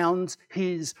grounds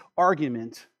his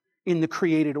argument in the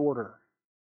created order.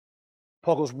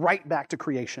 Paul goes right back to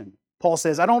creation. Paul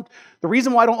says, the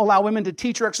reason why I don't allow women to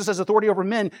teach or exercise authority over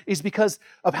men is because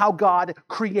of how God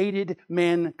created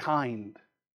mankind.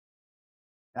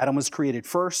 Adam was created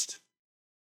first.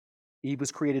 Eve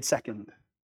was created second.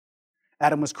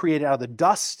 Adam was created out of the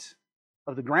dust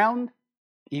of the ground.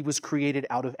 Eve was created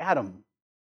out of Adam.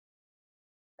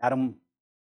 Adam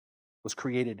was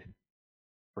created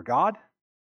for God.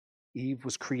 Eve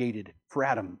was created for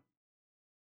Adam.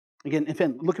 Again,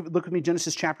 look with me,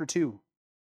 Genesis chapter 2.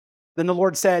 Then the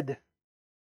Lord said,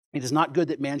 "It is not good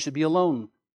that man should be alone."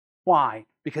 Why?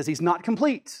 Because he's not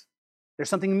complete. There's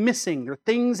something missing. There are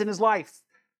things in his life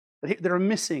that are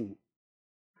missing.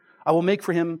 "I will make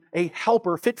for him a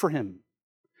helper fit for him."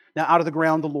 Now out of the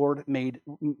ground the Lord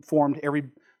formed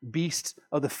every beast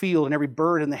of the field and every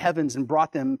bird in the heavens and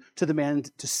brought them to the man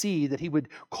to see what he would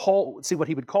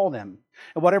call them.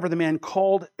 And whatever the man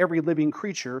called every living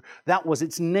creature, that was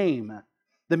its name.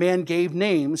 The man gave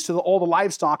names to all the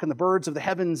livestock and the birds of the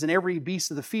heavens and every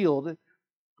beast of the field.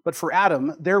 But for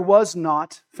Adam, there was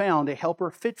not found a helper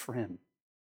fit for him.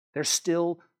 There's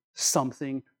still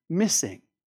something missing.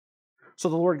 So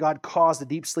the Lord God caused a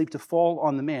deep sleep to fall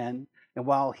on the man, and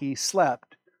while he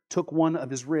slept, took one of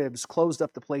his ribs, closed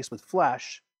up the place with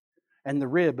flesh, and the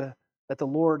rib that the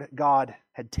Lord God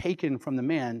had taken from the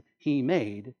man he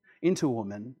made into a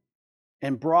woman,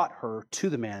 and brought her to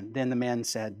the man. Then the man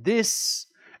said, "This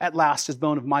at last is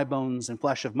bone of my bones and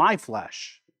flesh of my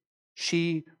flesh.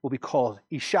 She will be called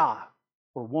Isha,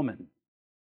 or woman,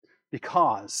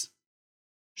 because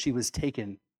she was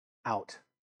taken out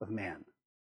of man."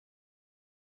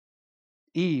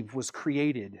 Eve was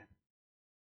created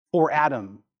for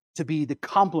Adam to be the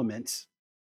complement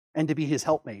and to be his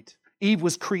helpmate. Eve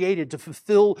was created to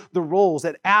fulfill the roles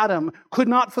that Adam could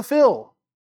not fulfill.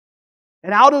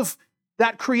 And out of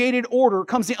that created order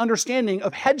comes the understanding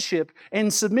of headship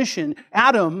and submission.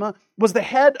 Adam was the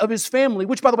head of his family,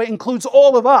 which, by the way, includes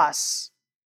all of us,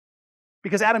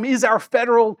 because Adam is our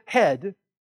federal head.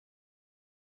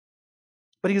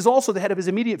 but he is also the head of his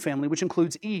immediate family, which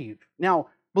includes Eve. Now,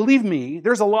 believe me,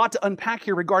 there's a lot to unpack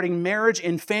here regarding marriage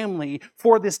and family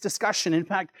for this discussion. In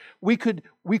fact, we could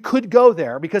go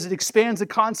there because it expands the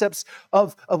concepts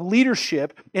of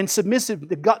leadership and submissive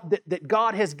that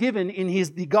God has given in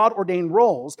the God-ordained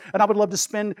roles. And I would love to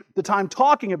spend the time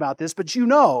talking about this, but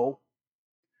I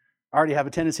already have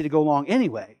a tendency to go long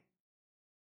anyway.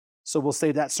 So we'll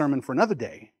save that sermon for another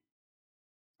day.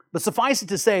 But suffice it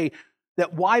to say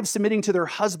that wives submitting to their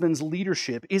husband's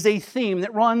leadership is a theme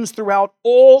that runs throughout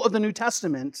all of the New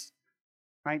Testament,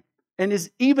 right? And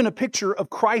is even a picture of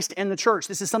Christ and the church.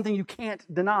 This is something you can't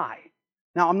deny.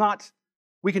 Now,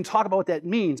 we can talk about what that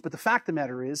means, but the fact of the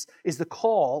matter is the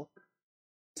call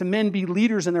to men be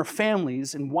leaders in their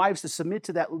families and wives to submit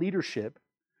to that leadership,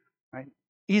 right,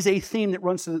 is a theme that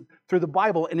runs through the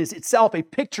Bible and is itself a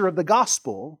picture of the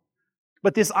gospel.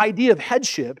 But this idea of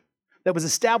headship that was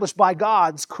established by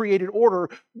God's created order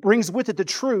brings with it the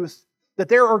truth that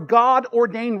there are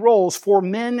God-ordained roles for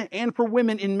men and for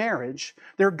women in marriage.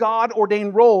 There are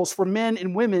God-ordained roles for men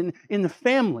and women in the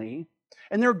family.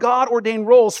 And there are God-ordained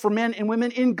roles for men and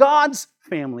women in God's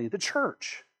family, the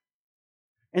church.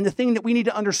 And the thing that we need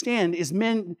to understand is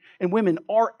men and women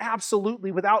are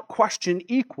absolutely, without question,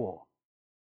 equal.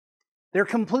 They're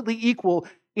completely equal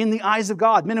in the eyes of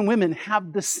God. Men and women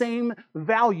have the same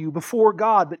value before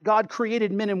God, but God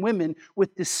created men and women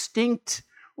with distinct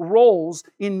roles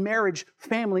in marriage,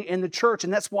 family, and the church.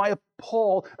 And that's why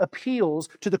Paul appeals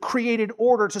to the created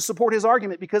order to support his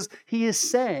argument, because he is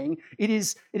saying it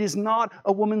is not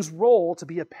a woman's role to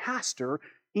be a pastor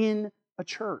in a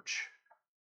church.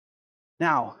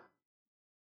 Now,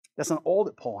 that's not all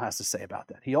that Paul has to say about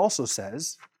that. He also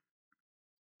says,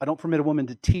 I don't permit a woman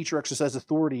to teach or exercise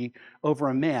authority over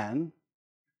a man,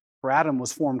 for Adam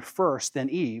was formed first, then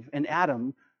Eve, and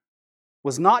Adam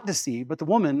was not deceived, but the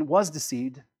woman was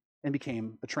deceived and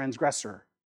became a transgressor.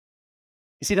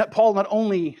 You see, that Paul not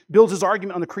only builds his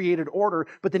argument on the created order,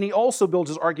 but then he also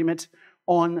builds his argument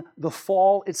on the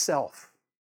fall itself.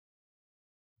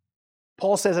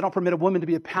 Paul says, I don't permit a woman to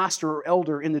be a pastor or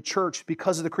elder in the church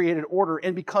because of the created order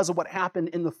and because of what happened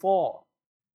in the fall.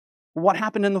 What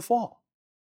happened in the fall?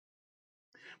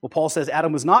 Well, Paul says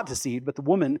Adam was not deceived, but the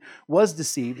woman was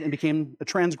deceived and became a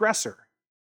transgressor.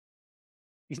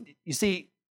 You see,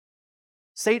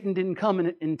 Satan didn't come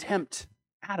and tempt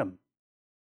Adam.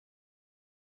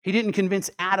 He didn't convince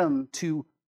Adam to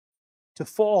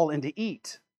fall and to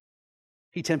eat.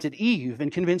 He tempted Eve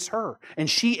and convinced her, and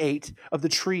she ate of the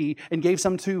tree and gave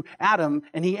some to Adam,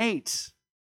 and he ate.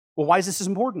 Well, why is this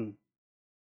important?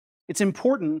 It's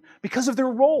important because of their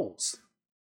roles.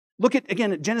 Look at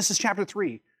Genesis chapter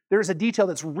 3. There's a detail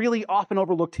that's really often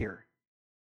overlooked here.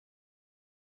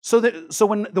 So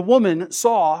when the woman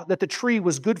saw that the tree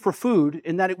was good for food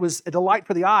and that it was a delight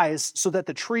for the eyes, so that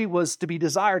the tree was to be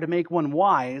desired to make one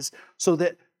wise, so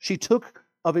that she took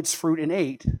of its fruit and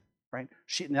ate, right?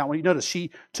 Now, when you notice,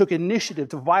 she took initiative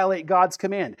to violate God's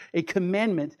command, a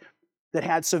commandment that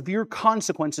had severe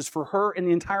consequences for her and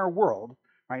the entire world,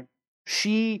 right?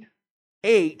 She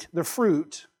ate the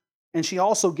fruit, and she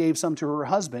also gave some to her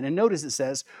husband. And notice it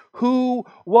says, who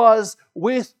was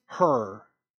with her,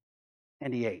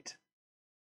 and he ate.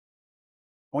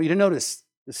 I want you to notice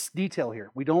this detail here.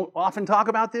 We don't often talk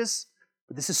about this,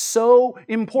 but this is so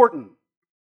important.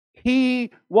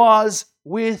 He was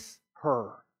with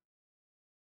her.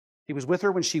 He was with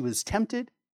her when she was tempted.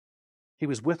 He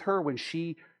was with her when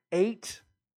she ate.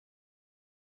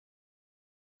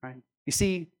 Right? You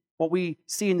see, what we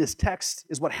see in this text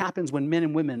is what happens when men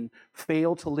and women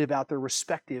fail to live out their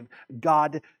respective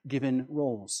God-given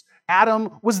roles.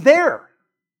 Adam was there.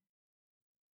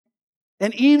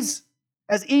 And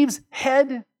as Eve's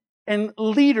head and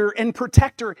leader and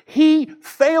protector, he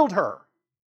failed her.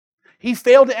 He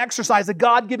failed to exercise the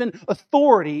God-given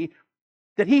authority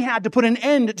that he had to put an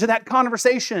end to that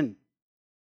conversation.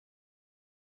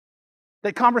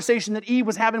 That conversation that Eve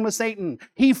was having with Satan.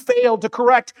 He failed to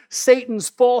correct Satan's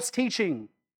false teaching.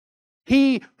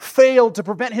 He failed to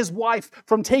prevent his wife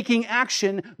from taking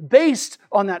action based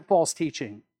on that false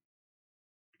teaching.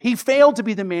 He failed to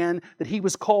be the man that he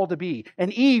was called to be.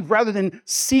 And Eve, rather than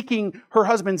seeking her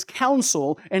husband's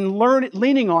counsel and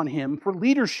leaning on him for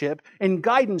leadership and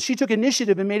guidance, she took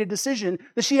initiative and made a decision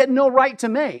that she had no right to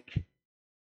make.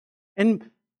 And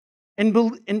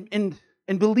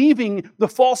believing the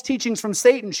false teachings from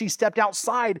Satan, she stepped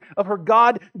outside of her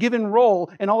God-given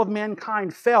role, and all of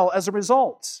mankind fell as a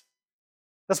result.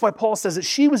 That's why Paul says that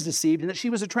she was deceived and that she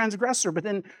was a transgressor. But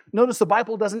then notice the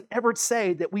Bible doesn't ever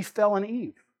say that we fell in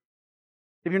Eve.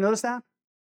 Have you noticed that?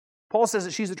 Paul says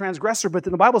that she's a transgressor, but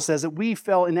then the Bible says that we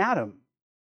fell in Adam.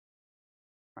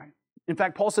 Right? In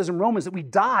fact, Paul says in Romans that we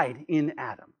died in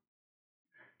Adam.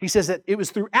 He says that it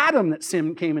was through Adam that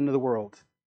sin came into the world.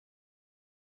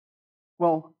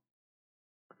 Well,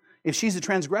 if she's a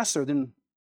transgressor, then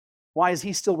why is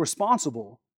he still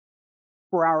responsible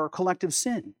for our collective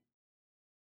sin?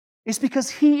 It's because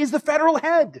he is the federal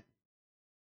head.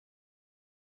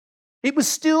 It was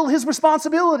still his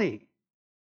responsibility.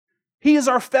 He is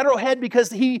our federal head because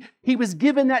he was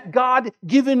given that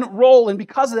God-given role, and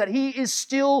because of that, he is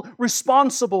still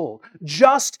responsible.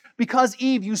 Just because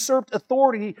Eve usurped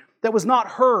authority that was not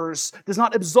hers does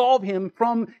not absolve him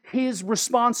from his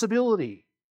responsibility.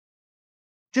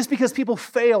 Just because people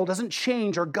fail doesn't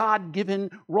change our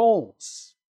God-given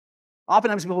roles.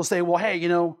 Oftentimes people will say, well, hey,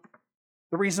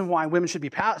 the reason why women should be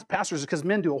pastors is because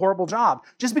men do a horrible job.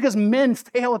 Just because men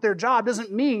fail at their job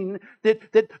doesn't mean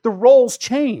that the roles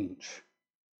change.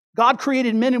 God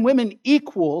created men and women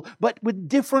equal, but with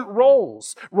different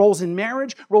roles. Roles in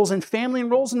marriage, roles in family,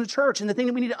 and roles in the church. And the thing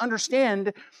that we need to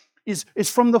understand is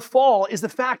from the fall is the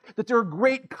fact that there are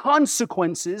great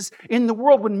consequences in the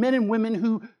world when men and women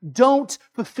who don't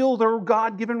fulfill their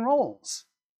God-given roles.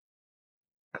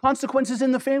 Consequences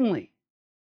in the family.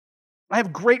 I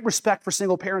have great respect for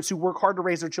single parents who work hard to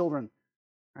raise their children.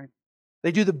 Right?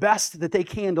 They do the best that they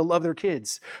can to love their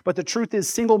kids. But the truth is,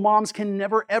 single moms can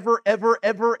never, ever, ever,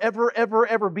 ever, ever, ever,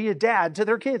 ever be a dad to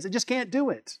their kids. They just can't do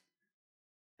it.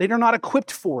 They are not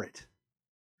equipped for it.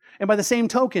 And by the same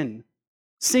token,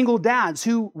 single dads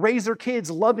who raise their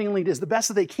kids lovingly as the best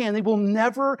that they can, they will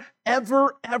never,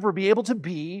 ever, ever be able to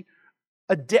be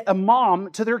a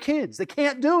mom to their kids. They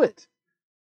can't do it.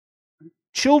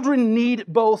 Children need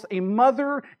both a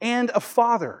mother and a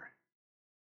father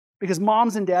because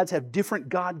moms and dads have different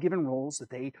God-given roles that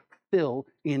they fill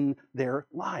in their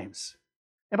lives.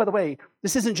 And by the way,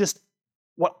 this isn't just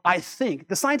what I think.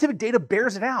 The scientific data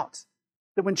bears it out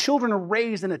that when children are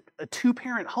raised in a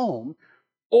two-parent home,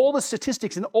 all the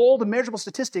statistics and all the measurable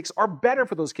statistics are better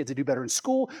for those kids. They do better in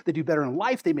school. They do better in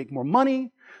life. They make more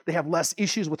money. They have less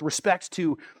issues with respect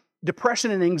to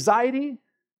depression and anxiety.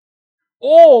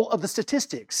 All of the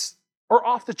statistics are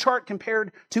off the chart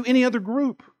compared to any other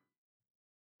group.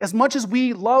 As much as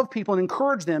we love people and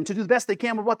encourage them to do the best they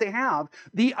can with what they have,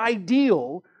 the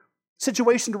ideal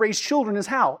situation to raise children is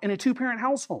how? In a two-parent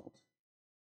household.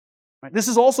 Right? This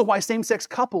is also why same-sex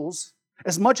couples,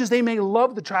 as much as they may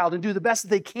love the child and do the best that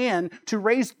they can to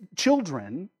raise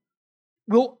children,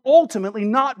 will ultimately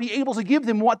not be able to give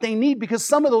them what they need because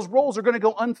some of those roles are going to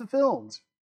go unfulfilled.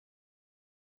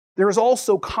 There is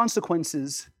also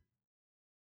consequences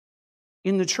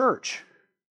in the church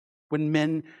when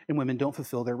men and women don't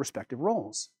fulfill their respective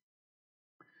roles.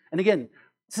 And again,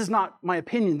 this is not my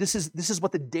opinion. This is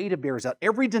what the data bears out.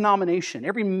 Every denomination,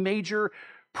 every major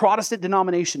Protestant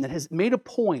denomination that has made a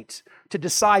point to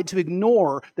decide to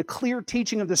ignore the clear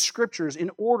teaching of the Scriptures in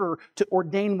order to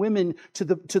ordain women to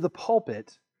the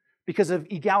pulpit because of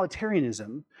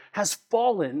egalitarianism has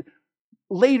fallen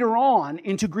later on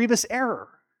into grievous error.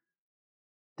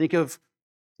 Think of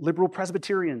liberal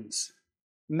Presbyterians,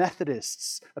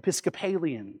 Methodists,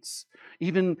 Episcopalians,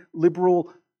 even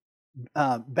liberal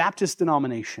Baptist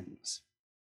denominations.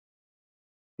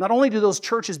 Not only do those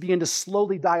churches begin to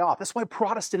slowly die off, that's why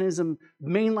Protestantism,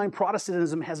 mainline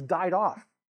Protestantism has died off,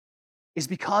 is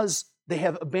because they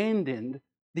have abandoned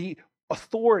the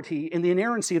authority and the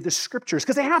inerrancy of the Scriptures,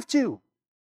 because they have to,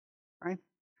 right?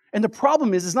 And the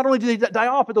problem is not only do they die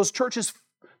off, but those churches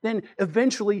then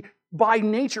eventually, by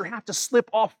nature, have to slip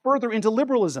off further into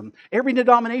liberalism. Every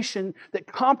denomination that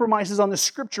compromises on the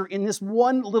Scripture in this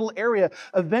one little area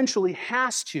eventually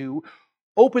has to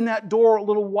open that door a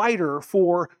little wider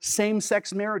for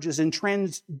same-sex marriages and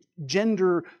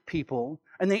transgender people,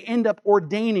 and they end up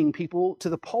ordaining people to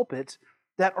the pulpit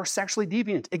that are sexually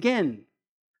deviant. Again,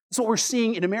 that's what we're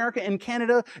seeing in America and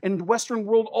Canada and the Western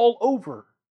world all over.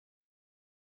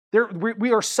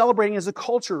 We are celebrating as a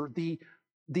culture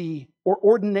the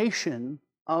ordination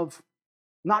of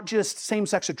not just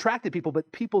same-sex attracted people,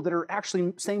 but people that are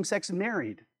actually same-sex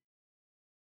married.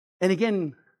 And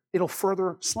again, it'll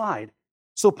further slide.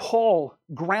 So Paul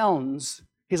grounds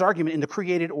his argument in the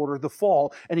created order, the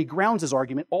fall, and he grounds his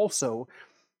argument also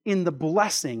in the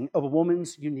blessing of a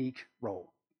woman's unique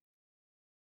role.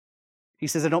 He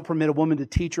says, I don't permit a woman to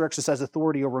teach or exercise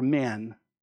authority over a man,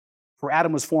 for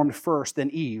Adam was formed first, then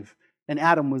Eve, and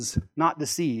Adam was not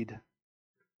deceived,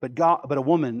 but the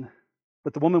woman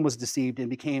was deceived and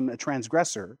became a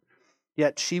transgressor,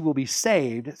 yet she will be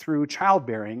saved through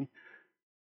childbearing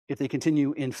if they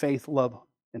continue in faith, love,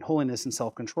 and holiness and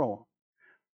self-control.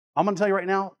 I'm going to tell you right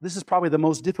now, this is probably the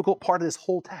most difficult part of this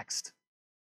whole text,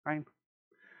 right?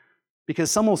 Because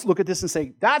some will look at this and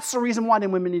say, that's the reason why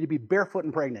then women need to be barefoot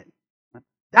and pregnant.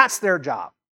 That's their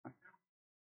job.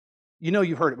 You know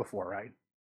you've heard it before, right?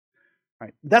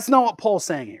 Right. That's not what Paul's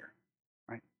saying here.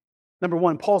 Right? Number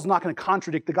one, Paul's not going to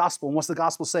contradict the gospel. And what's the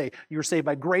gospel say? You're saved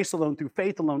by grace alone, through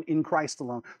faith alone, in Christ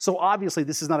alone. So obviously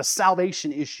this is not a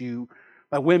salvation issue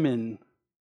by women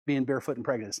being barefoot and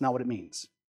pregnant. It's not what it means.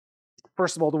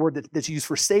 First of all, the word that's used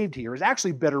for saved here is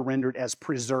actually better rendered as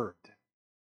preserved.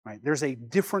 Right? There's a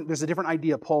different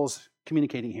idea Paul's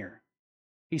communicating here.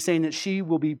 He's saying that she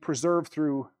will be preserved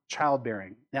through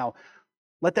childbearing. Now,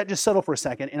 let that just settle for a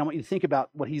second, and I want you to think about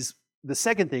the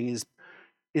second thing is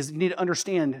you need to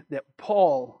understand that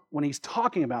Paul, when he's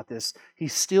talking about this,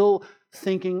 he's still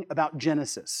thinking about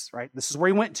Genesis, right? This is where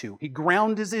he went to. He's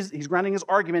grounding his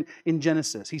argument in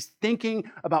Genesis. He's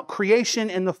thinking about creation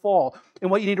and the fall.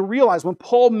 And what you need to realize, when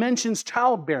Paul mentions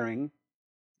childbearing,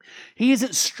 he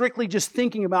isn't strictly just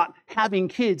thinking about having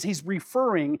kids. He's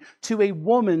referring to a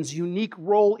woman's unique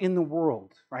role in the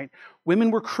world, right? Women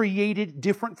were created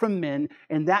different from men,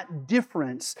 and that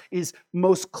difference is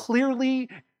most clearly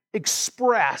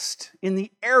expressed in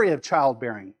the area of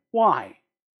childbearing. Why?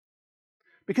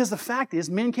 Because the fact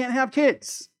is, men can't have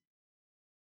kids.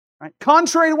 Right?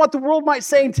 Contrary to what the world might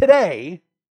say today,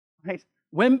 right?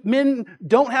 When men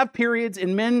don't have periods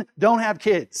and men don't have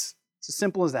kids. It's as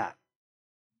simple as that.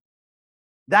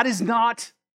 That is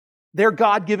not their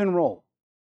God-given role.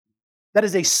 That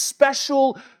is a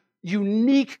special,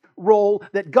 unique role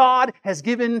that God has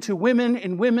given to women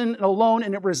and women alone,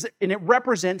 and it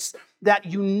represents that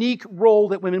unique role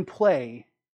that women play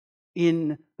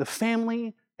in the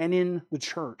family and in the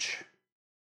church.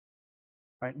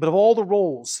 Right? But of all the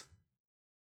roles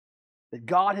that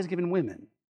God has given women,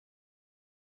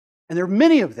 and there are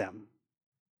many of them,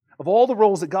 of all the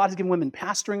roles that God has given women,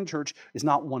 pastoring church is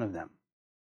not one of them.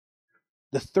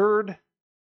 The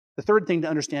third thing to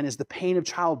understand is the pain of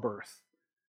childbirth,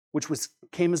 which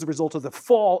came as a result of the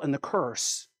fall and the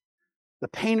curse. The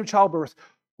pain of childbirth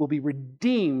will be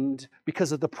redeemed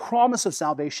because of the promise of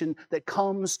salvation that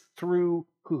comes through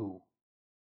who?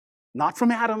 Not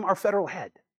from Adam, our federal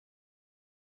head.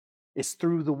 It's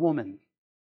through the woman.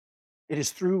 It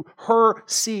is through her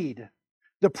seed,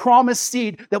 the promised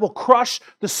seed that will crush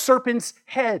the serpent's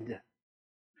head.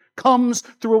 Comes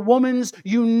through a woman's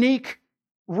unique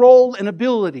role and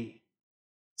ability.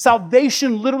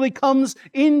 Salvation literally comes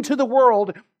into the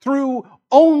world through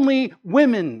only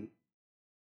women.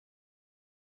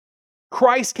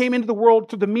 Christ came into the world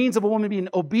through the means of a woman being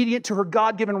obedient to her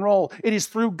God-given role. It is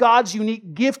through God's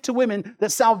unique gift to women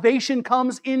that salvation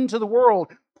comes into the world.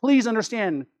 Please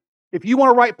understand, if you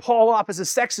want to write Paul off as a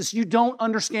sexist, you don't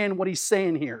understand what he's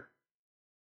saying here.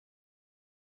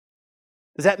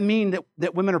 Does that mean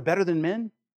that women are better than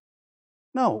men?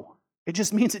 No. It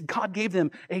just means that God gave them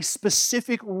a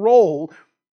specific role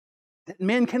that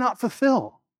men cannot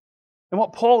fulfill. And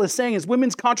what Paul is saying is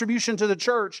women's contribution to the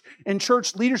church and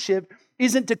church leadership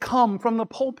isn't to come from the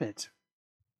pulpit,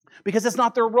 because that's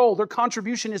not their role. Their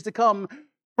contribution is to come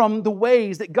from the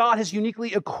ways that God has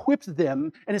uniquely equipped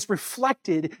them, and it's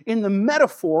reflected in the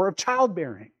metaphor of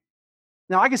childbearing.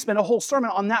 Now, I could spend a whole sermon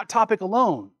on that topic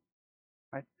alone,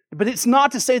 right? But it's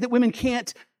not to say that women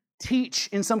can't teach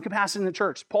in some capacity in the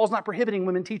church. Paul's not prohibiting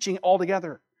women teaching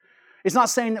altogether. It's not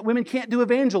saying that women can't do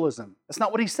evangelism. That's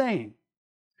not what he's saying.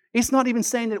 It's not even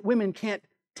saying that women can't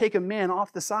take a man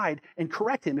off the side and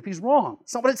correct him if he's wrong.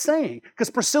 It's not what it's saying,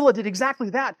 because Priscilla did exactly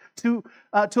that to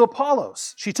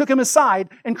Apollos. She took him aside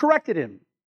and corrected him.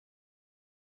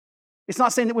 It's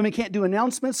not saying that women can't do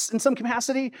announcements in some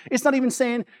capacity. It's not even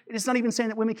saying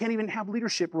that women can't even have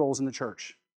leadership roles in the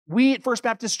church. We at First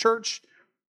Baptist Church,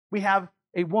 we have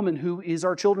a woman who is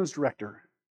our children's director.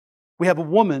 We have a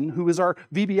woman who is our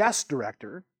VBS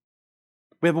director.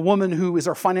 We have a woman who is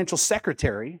our financial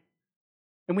secretary.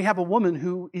 And we have a woman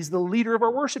who is the leader of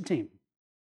our worship team.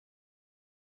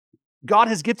 God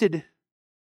has gifted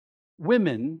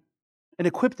women and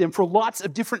equipped them for lots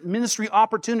of different ministry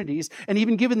opportunities, and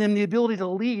even given them the ability to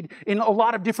lead in a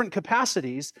lot of different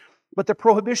capacities. But the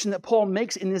prohibition that Paul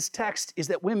makes in this text is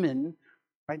that women,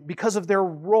 right, because of their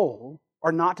role,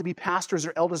 are not to be pastors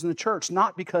or elders in the church,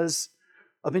 not because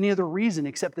of any other reason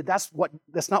except that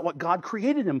that's not what God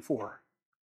created them for.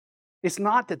 It's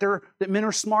not that men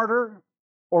are smarter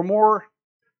or more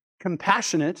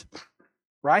compassionate,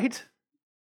 right?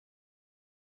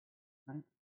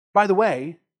 By the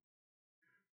way,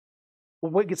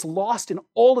 what gets lost in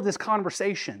all of this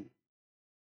conversation,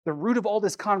 the root of all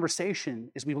this conversation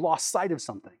is we've lost sight of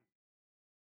something.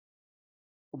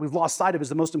 what we've lost sight of is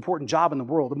the most important job in the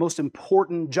world, the most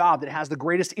important job that has the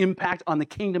greatest impact on the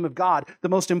kingdom of God, the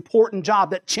most important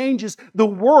job that changes the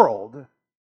world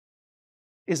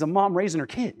is a mom raising her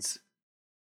kids.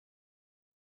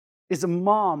 Is a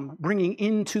mom bringing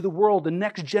into the world the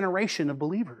next generation of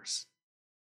believers.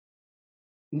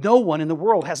 No one in the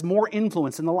world has more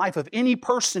influence in the life of any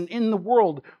person in the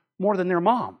world more than their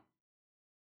mom.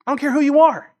 I don't care who you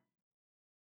are.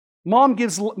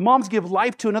 Moms give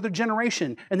life to another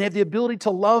generation, and they have the ability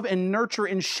to love and nurture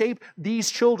and shape these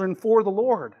children for the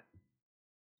Lord.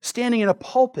 Standing in a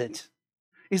pulpit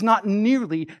is not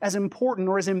nearly as important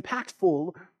or as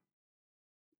impactful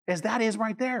as that is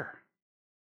right there.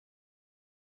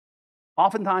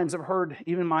 Oftentimes I've heard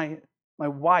even my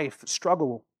wife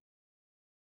struggle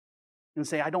and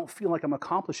say, I don't feel like I'm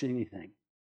accomplishing anything.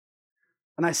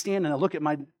 And I stand and I look at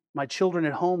my children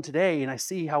at home today and I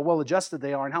see how well adjusted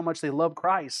they are and how much they love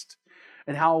Christ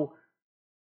and how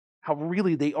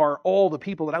really they are all the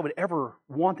people that I would ever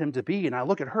want them to be. And I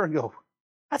look at her and go,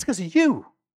 that's because of you.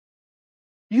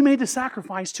 You made the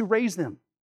sacrifice to raise them.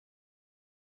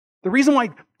 The reason why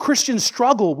Christians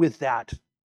struggle with that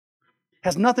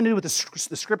has nothing to do with the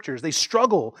scriptures. They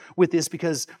struggle with this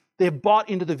because they have bought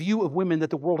into the view of women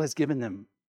that the world has given them.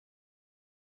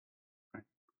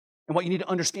 And what you need to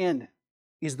understand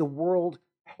is the world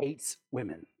hates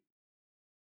women.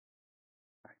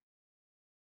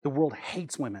 The world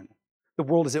hates women. The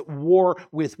world is at war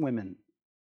with women.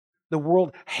 The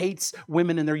world hates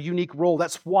women in their unique role.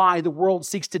 That's why the world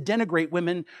seeks to denigrate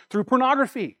women through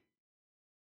pornography.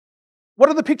 What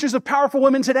are the pictures of powerful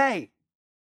women today?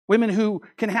 Women who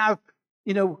can have,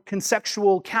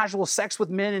 consensual, casual sex with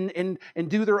men and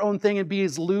do their own thing and be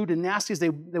as lewd and nasty as they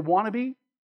want to be.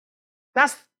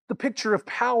 That's the picture of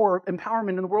power,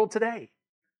 empowerment in the world today.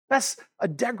 That's a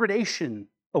degradation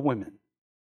of women.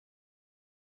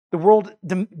 The world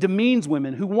demeans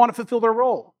women who want to fulfill their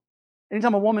role.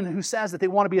 Anytime a woman who says that they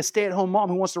want to be a stay-at-home mom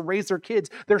who wants to raise their kids,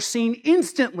 they're seen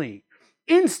instantly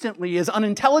as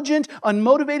unintelligent,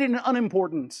 unmotivated, and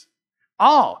unimportant.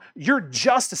 Oh, you're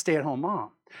just a stay-at-home mom.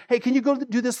 Hey, can you go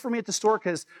do this for me at the store?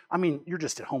 Because, you're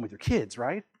just at home with your kids,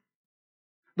 right?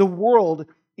 The world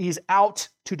is out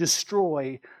to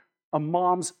destroy a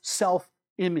mom's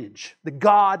self-image, the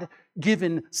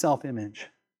God-given self-image.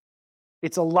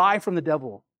 It's a lie from the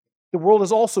devil. The world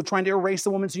is also trying to erase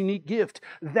the woman's unique gift.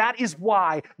 That is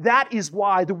why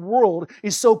the world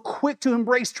is so quick to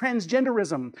embrace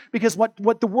transgenderism. Because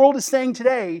what the world is saying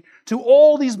today to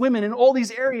all these women in all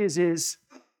these areas is,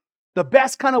 the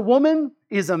best kind of woman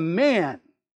is a man.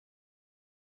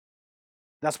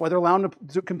 That's why they're allowed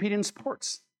to compete in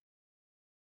sports.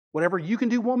 Whatever you can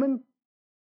do, woman,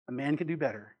 a man can do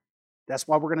better. That's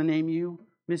why we're going to name you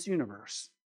Miss Universe.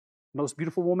 The most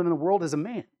beautiful woman in the world is a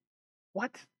man.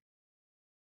 What?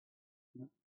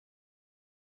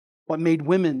 What made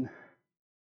women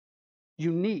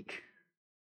unique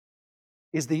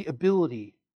is the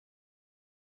ability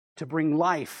to bring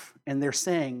life, and they're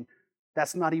saying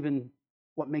that's not even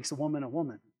what makes a woman a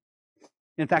woman.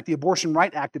 In fact, the abortion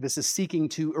right activist is seeking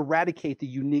to eradicate the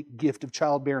unique gift of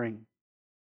childbearing.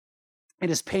 It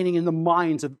is painting in the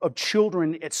minds of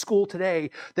children at school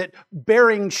today that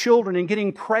bearing children and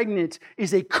getting pregnant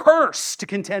is a curse to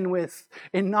contend with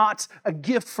and not a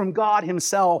gift from God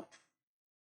Himself.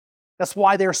 That's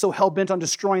why they're so hell-bent on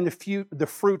destroying the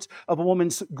fruit of a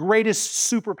woman's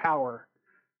greatest superpower.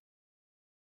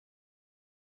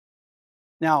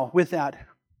 Now, with that,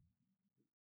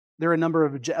 there are a number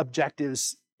of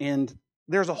objectives, and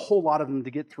there's a whole lot of them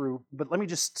to get through, but let me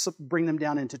just bring them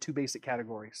down into two basic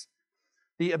categories.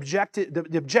 The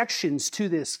objections to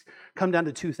this come down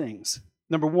to two things.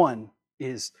 Number one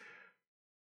is,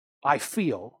 I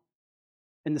feel,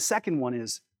 and the second one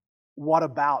is, what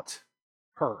about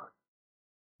her?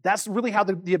 That's really how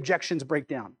the objections break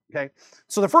down, okay?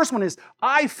 So the first one is,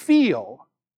 I feel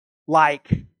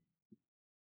like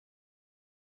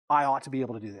I ought to be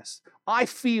able to do this. I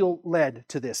feel led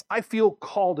to this. I feel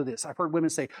called to this. I've heard women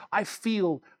say, I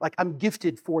feel like I'm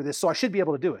gifted for this, so I should be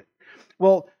able to do it.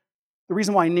 Well, the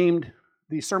reason why I named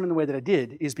the sermon the way that I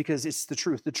did is because it's the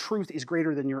truth. The truth is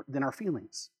greater than our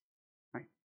feelings. Right?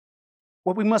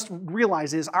 What we must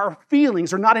realize is our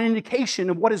feelings are not an indication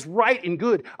of what is right and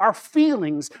good. Our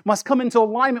feelings must come into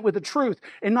alignment with the truth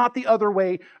and not the other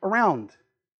way around.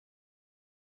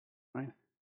 Right?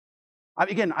 I've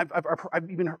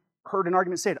even heard an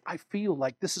argument said, I feel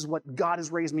like this is what God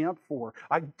has raised me up for.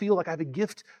 I feel like I have a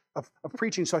gift of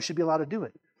preaching, so I should be allowed to do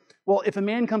it. Well, if a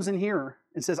man comes in here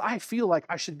and says, I feel like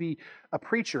I should be a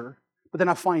preacher, but then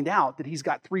I find out that he's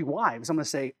got 3 wives, I'm going to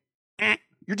say,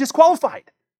 you're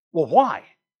disqualified. Well, why?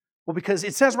 Well, because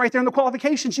it says right there in the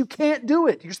qualifications, you can't do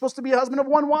it. You're supposed to be a husband of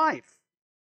one wife,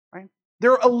 right?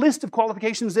 There are a list of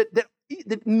qualifications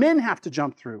that men have to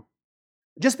jump through.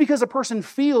 Just because a person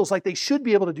feels like they should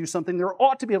be able to do something, they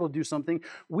ought to be able to do something,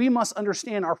 we must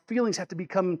understand our feelings have to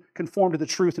become conformed to the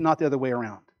truth and not the other way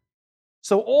around.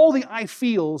 So all the I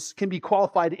feels can be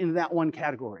qualified into that one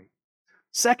category.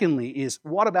 Secondly is,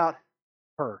 what about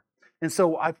her? And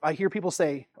so I hear people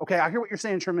say, okay, I hear what you're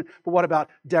saying, Sherman, but what about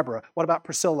Deborah? What about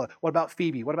Priscilla? What about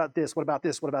Phoebe? What about this? What about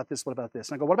this? What about this? What about this?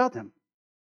 And I go, what about them?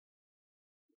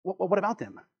 What about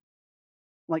them?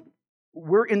 Like,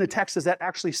 where in the text does that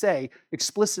actually say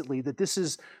explicitly that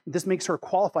this makes her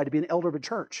qualified to be an elder of a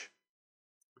church?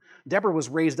 Deborah was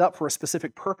raised up for a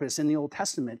specific purpose in the Old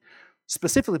Testament,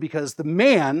 specifically because the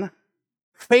man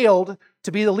failed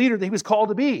to be the leader that he was called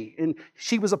to be, and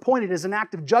she was appointed as an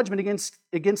act of judgment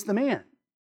against the man.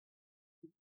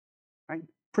 Right?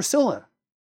 Priscilla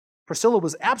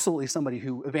was absolutely somebody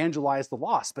who evangelized the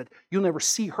lost, but you'll never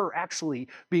see her actually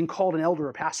being called an elder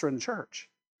or pastor in the church.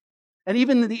 And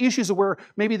even the issues of where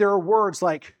maybe there are words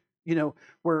like,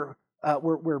 where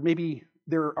maybe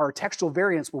there are textual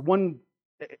variants where one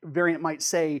variant might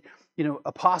say,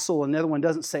 apostle, and the other one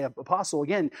doesn't say apostle.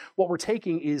 Again, what we're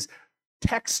taking is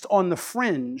text on the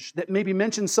fringe that maybe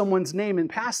mentions someone's name in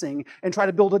passing and try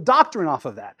to build a doctrine off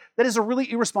of that. That is a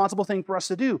really irresponsible thing for us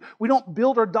to do. We don't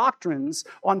build our doctrines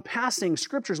on passing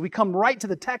scriptures. We come right to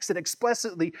the text that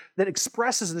expresses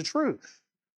the truth.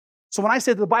 So when I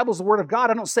say that the Bible is the Word of God,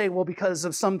 I don't say, well, because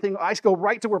of something. I go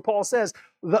right to where Paul says,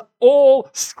 all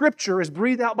Scripture is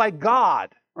breathed out by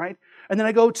God, right? And then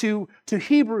I go to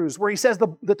Hebrews, where he says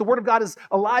that the Word of God is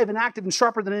alive and active and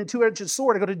sharper than a two-edged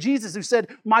sword. I go to Jesus, who said,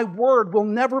 my Word will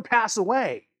never pass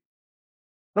away.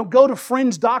 Don't go to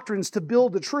fringe doctrines to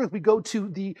build the truth. We go to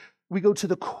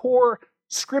the core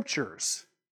Scriptures.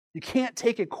 You can't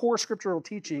take a core scriptural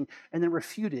teaching and then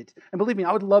refute it. And believe me,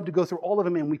 I would love to go through all of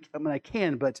them, and I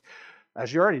can, but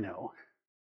as you already know, I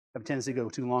have a tendency to go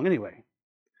too long anyway.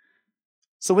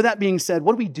 So with that being said,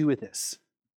 what do we do with this?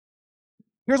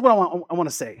 Here's what I want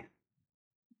to say,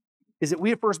 is that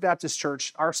we at First Baptist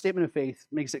Church, our statement of faith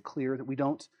makes it clear that we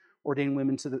don't ordain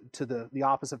women to the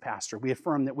office of pastor. We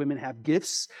affirm that women have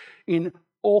gifts in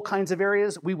all kinds of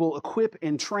areas. We will equip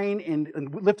and train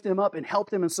and lift them up and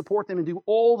help them and support them and do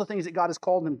all the things that God has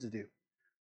called them to do.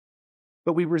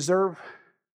 But we reserve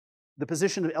the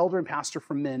position of elder and pastor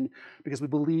for men because we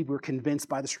believe, we're convinced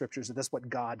by the scriptures that that's what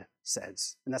God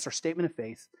says. And that's our statement of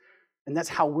faith. And that's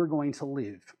how we're going to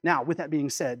live. Now, with that being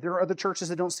said, there are other churches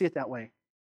that don't see it that way.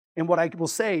 And what I will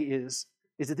say is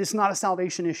that this is not a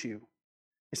salvation issue.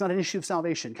 It's not an issue of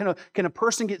salvation. Can a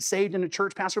person get saved in a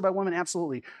church pastored by women?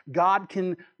 Absolutely. God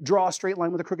can draw a straight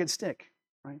line with a crooked stick,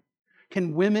 right?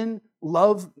 Can women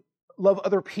love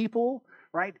other people,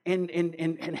 right? And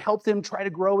help them try to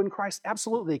grow in Christ?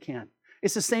 Absolutely they can.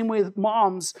 It's the same way with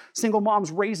single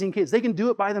moms raising kids. They can do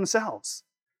it by themselves.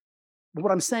 But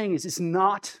what I'm saying is it's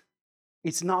not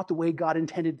the way God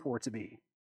intended for it to be,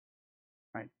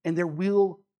 right? And there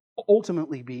will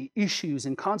ultimately be issues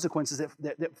and consequences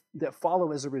that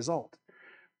follow as a result.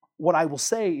 What I will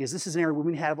say is this is an area where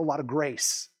we have a lot of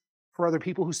grace for other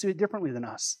people who see it differently than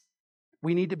us.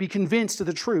 We need to be convinced of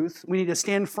the truth. We need to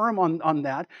stand firm on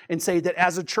that and say that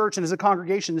as a church and as a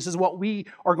congregation, this is what we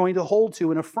are going to hold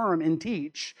to and affirm and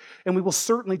teach. And we will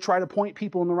certainly try to point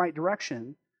people in the right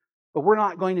direction. But we're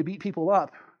not going to beat people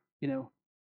up,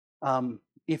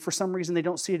 if for some reason they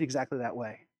don't see it exactly that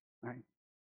way, right?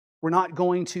 We're not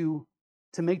going to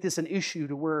make this an issue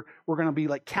to where we're going to be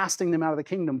like casting them out of the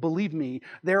kingdom. Believe me,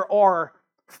 there are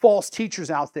false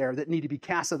teachers out there that need to be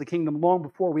cast out of the kingdom long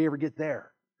before we ever get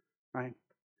there, right?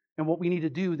 And what we need to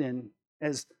do then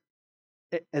as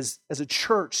a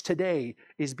church today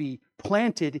is be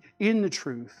planted in the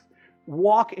truth,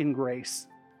 walk in grace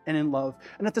and in love.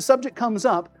 And if the subject comes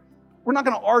up, we're not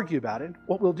going to argue about it.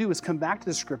 What we'll do is come back to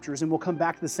the scriptures and we'll come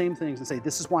back to the same things and say,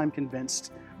 this is why I'm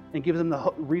convinced, and give them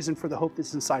the reason for the hope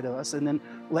that's inside of us, and then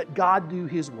let God do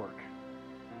his work.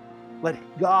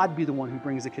 Let God be the one who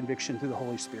brings the conviction through the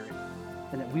Holy Spirit,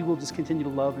 and that we will just continue to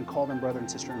love and call them brother and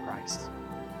sister in Christ.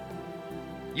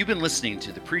 You've been listening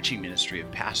to the preaching ministry of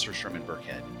Pastor Sherman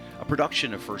Burkhead, a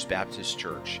production of First Baptist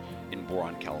Church in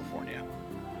Boron, California.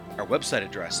 Our website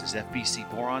address is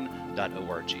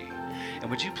fbcboron.org.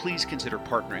 And would you please consider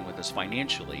partnering with us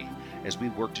financially as we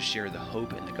work to share the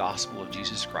hope and the gospel of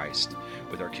Jesus Christ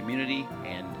with our community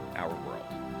and our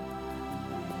world.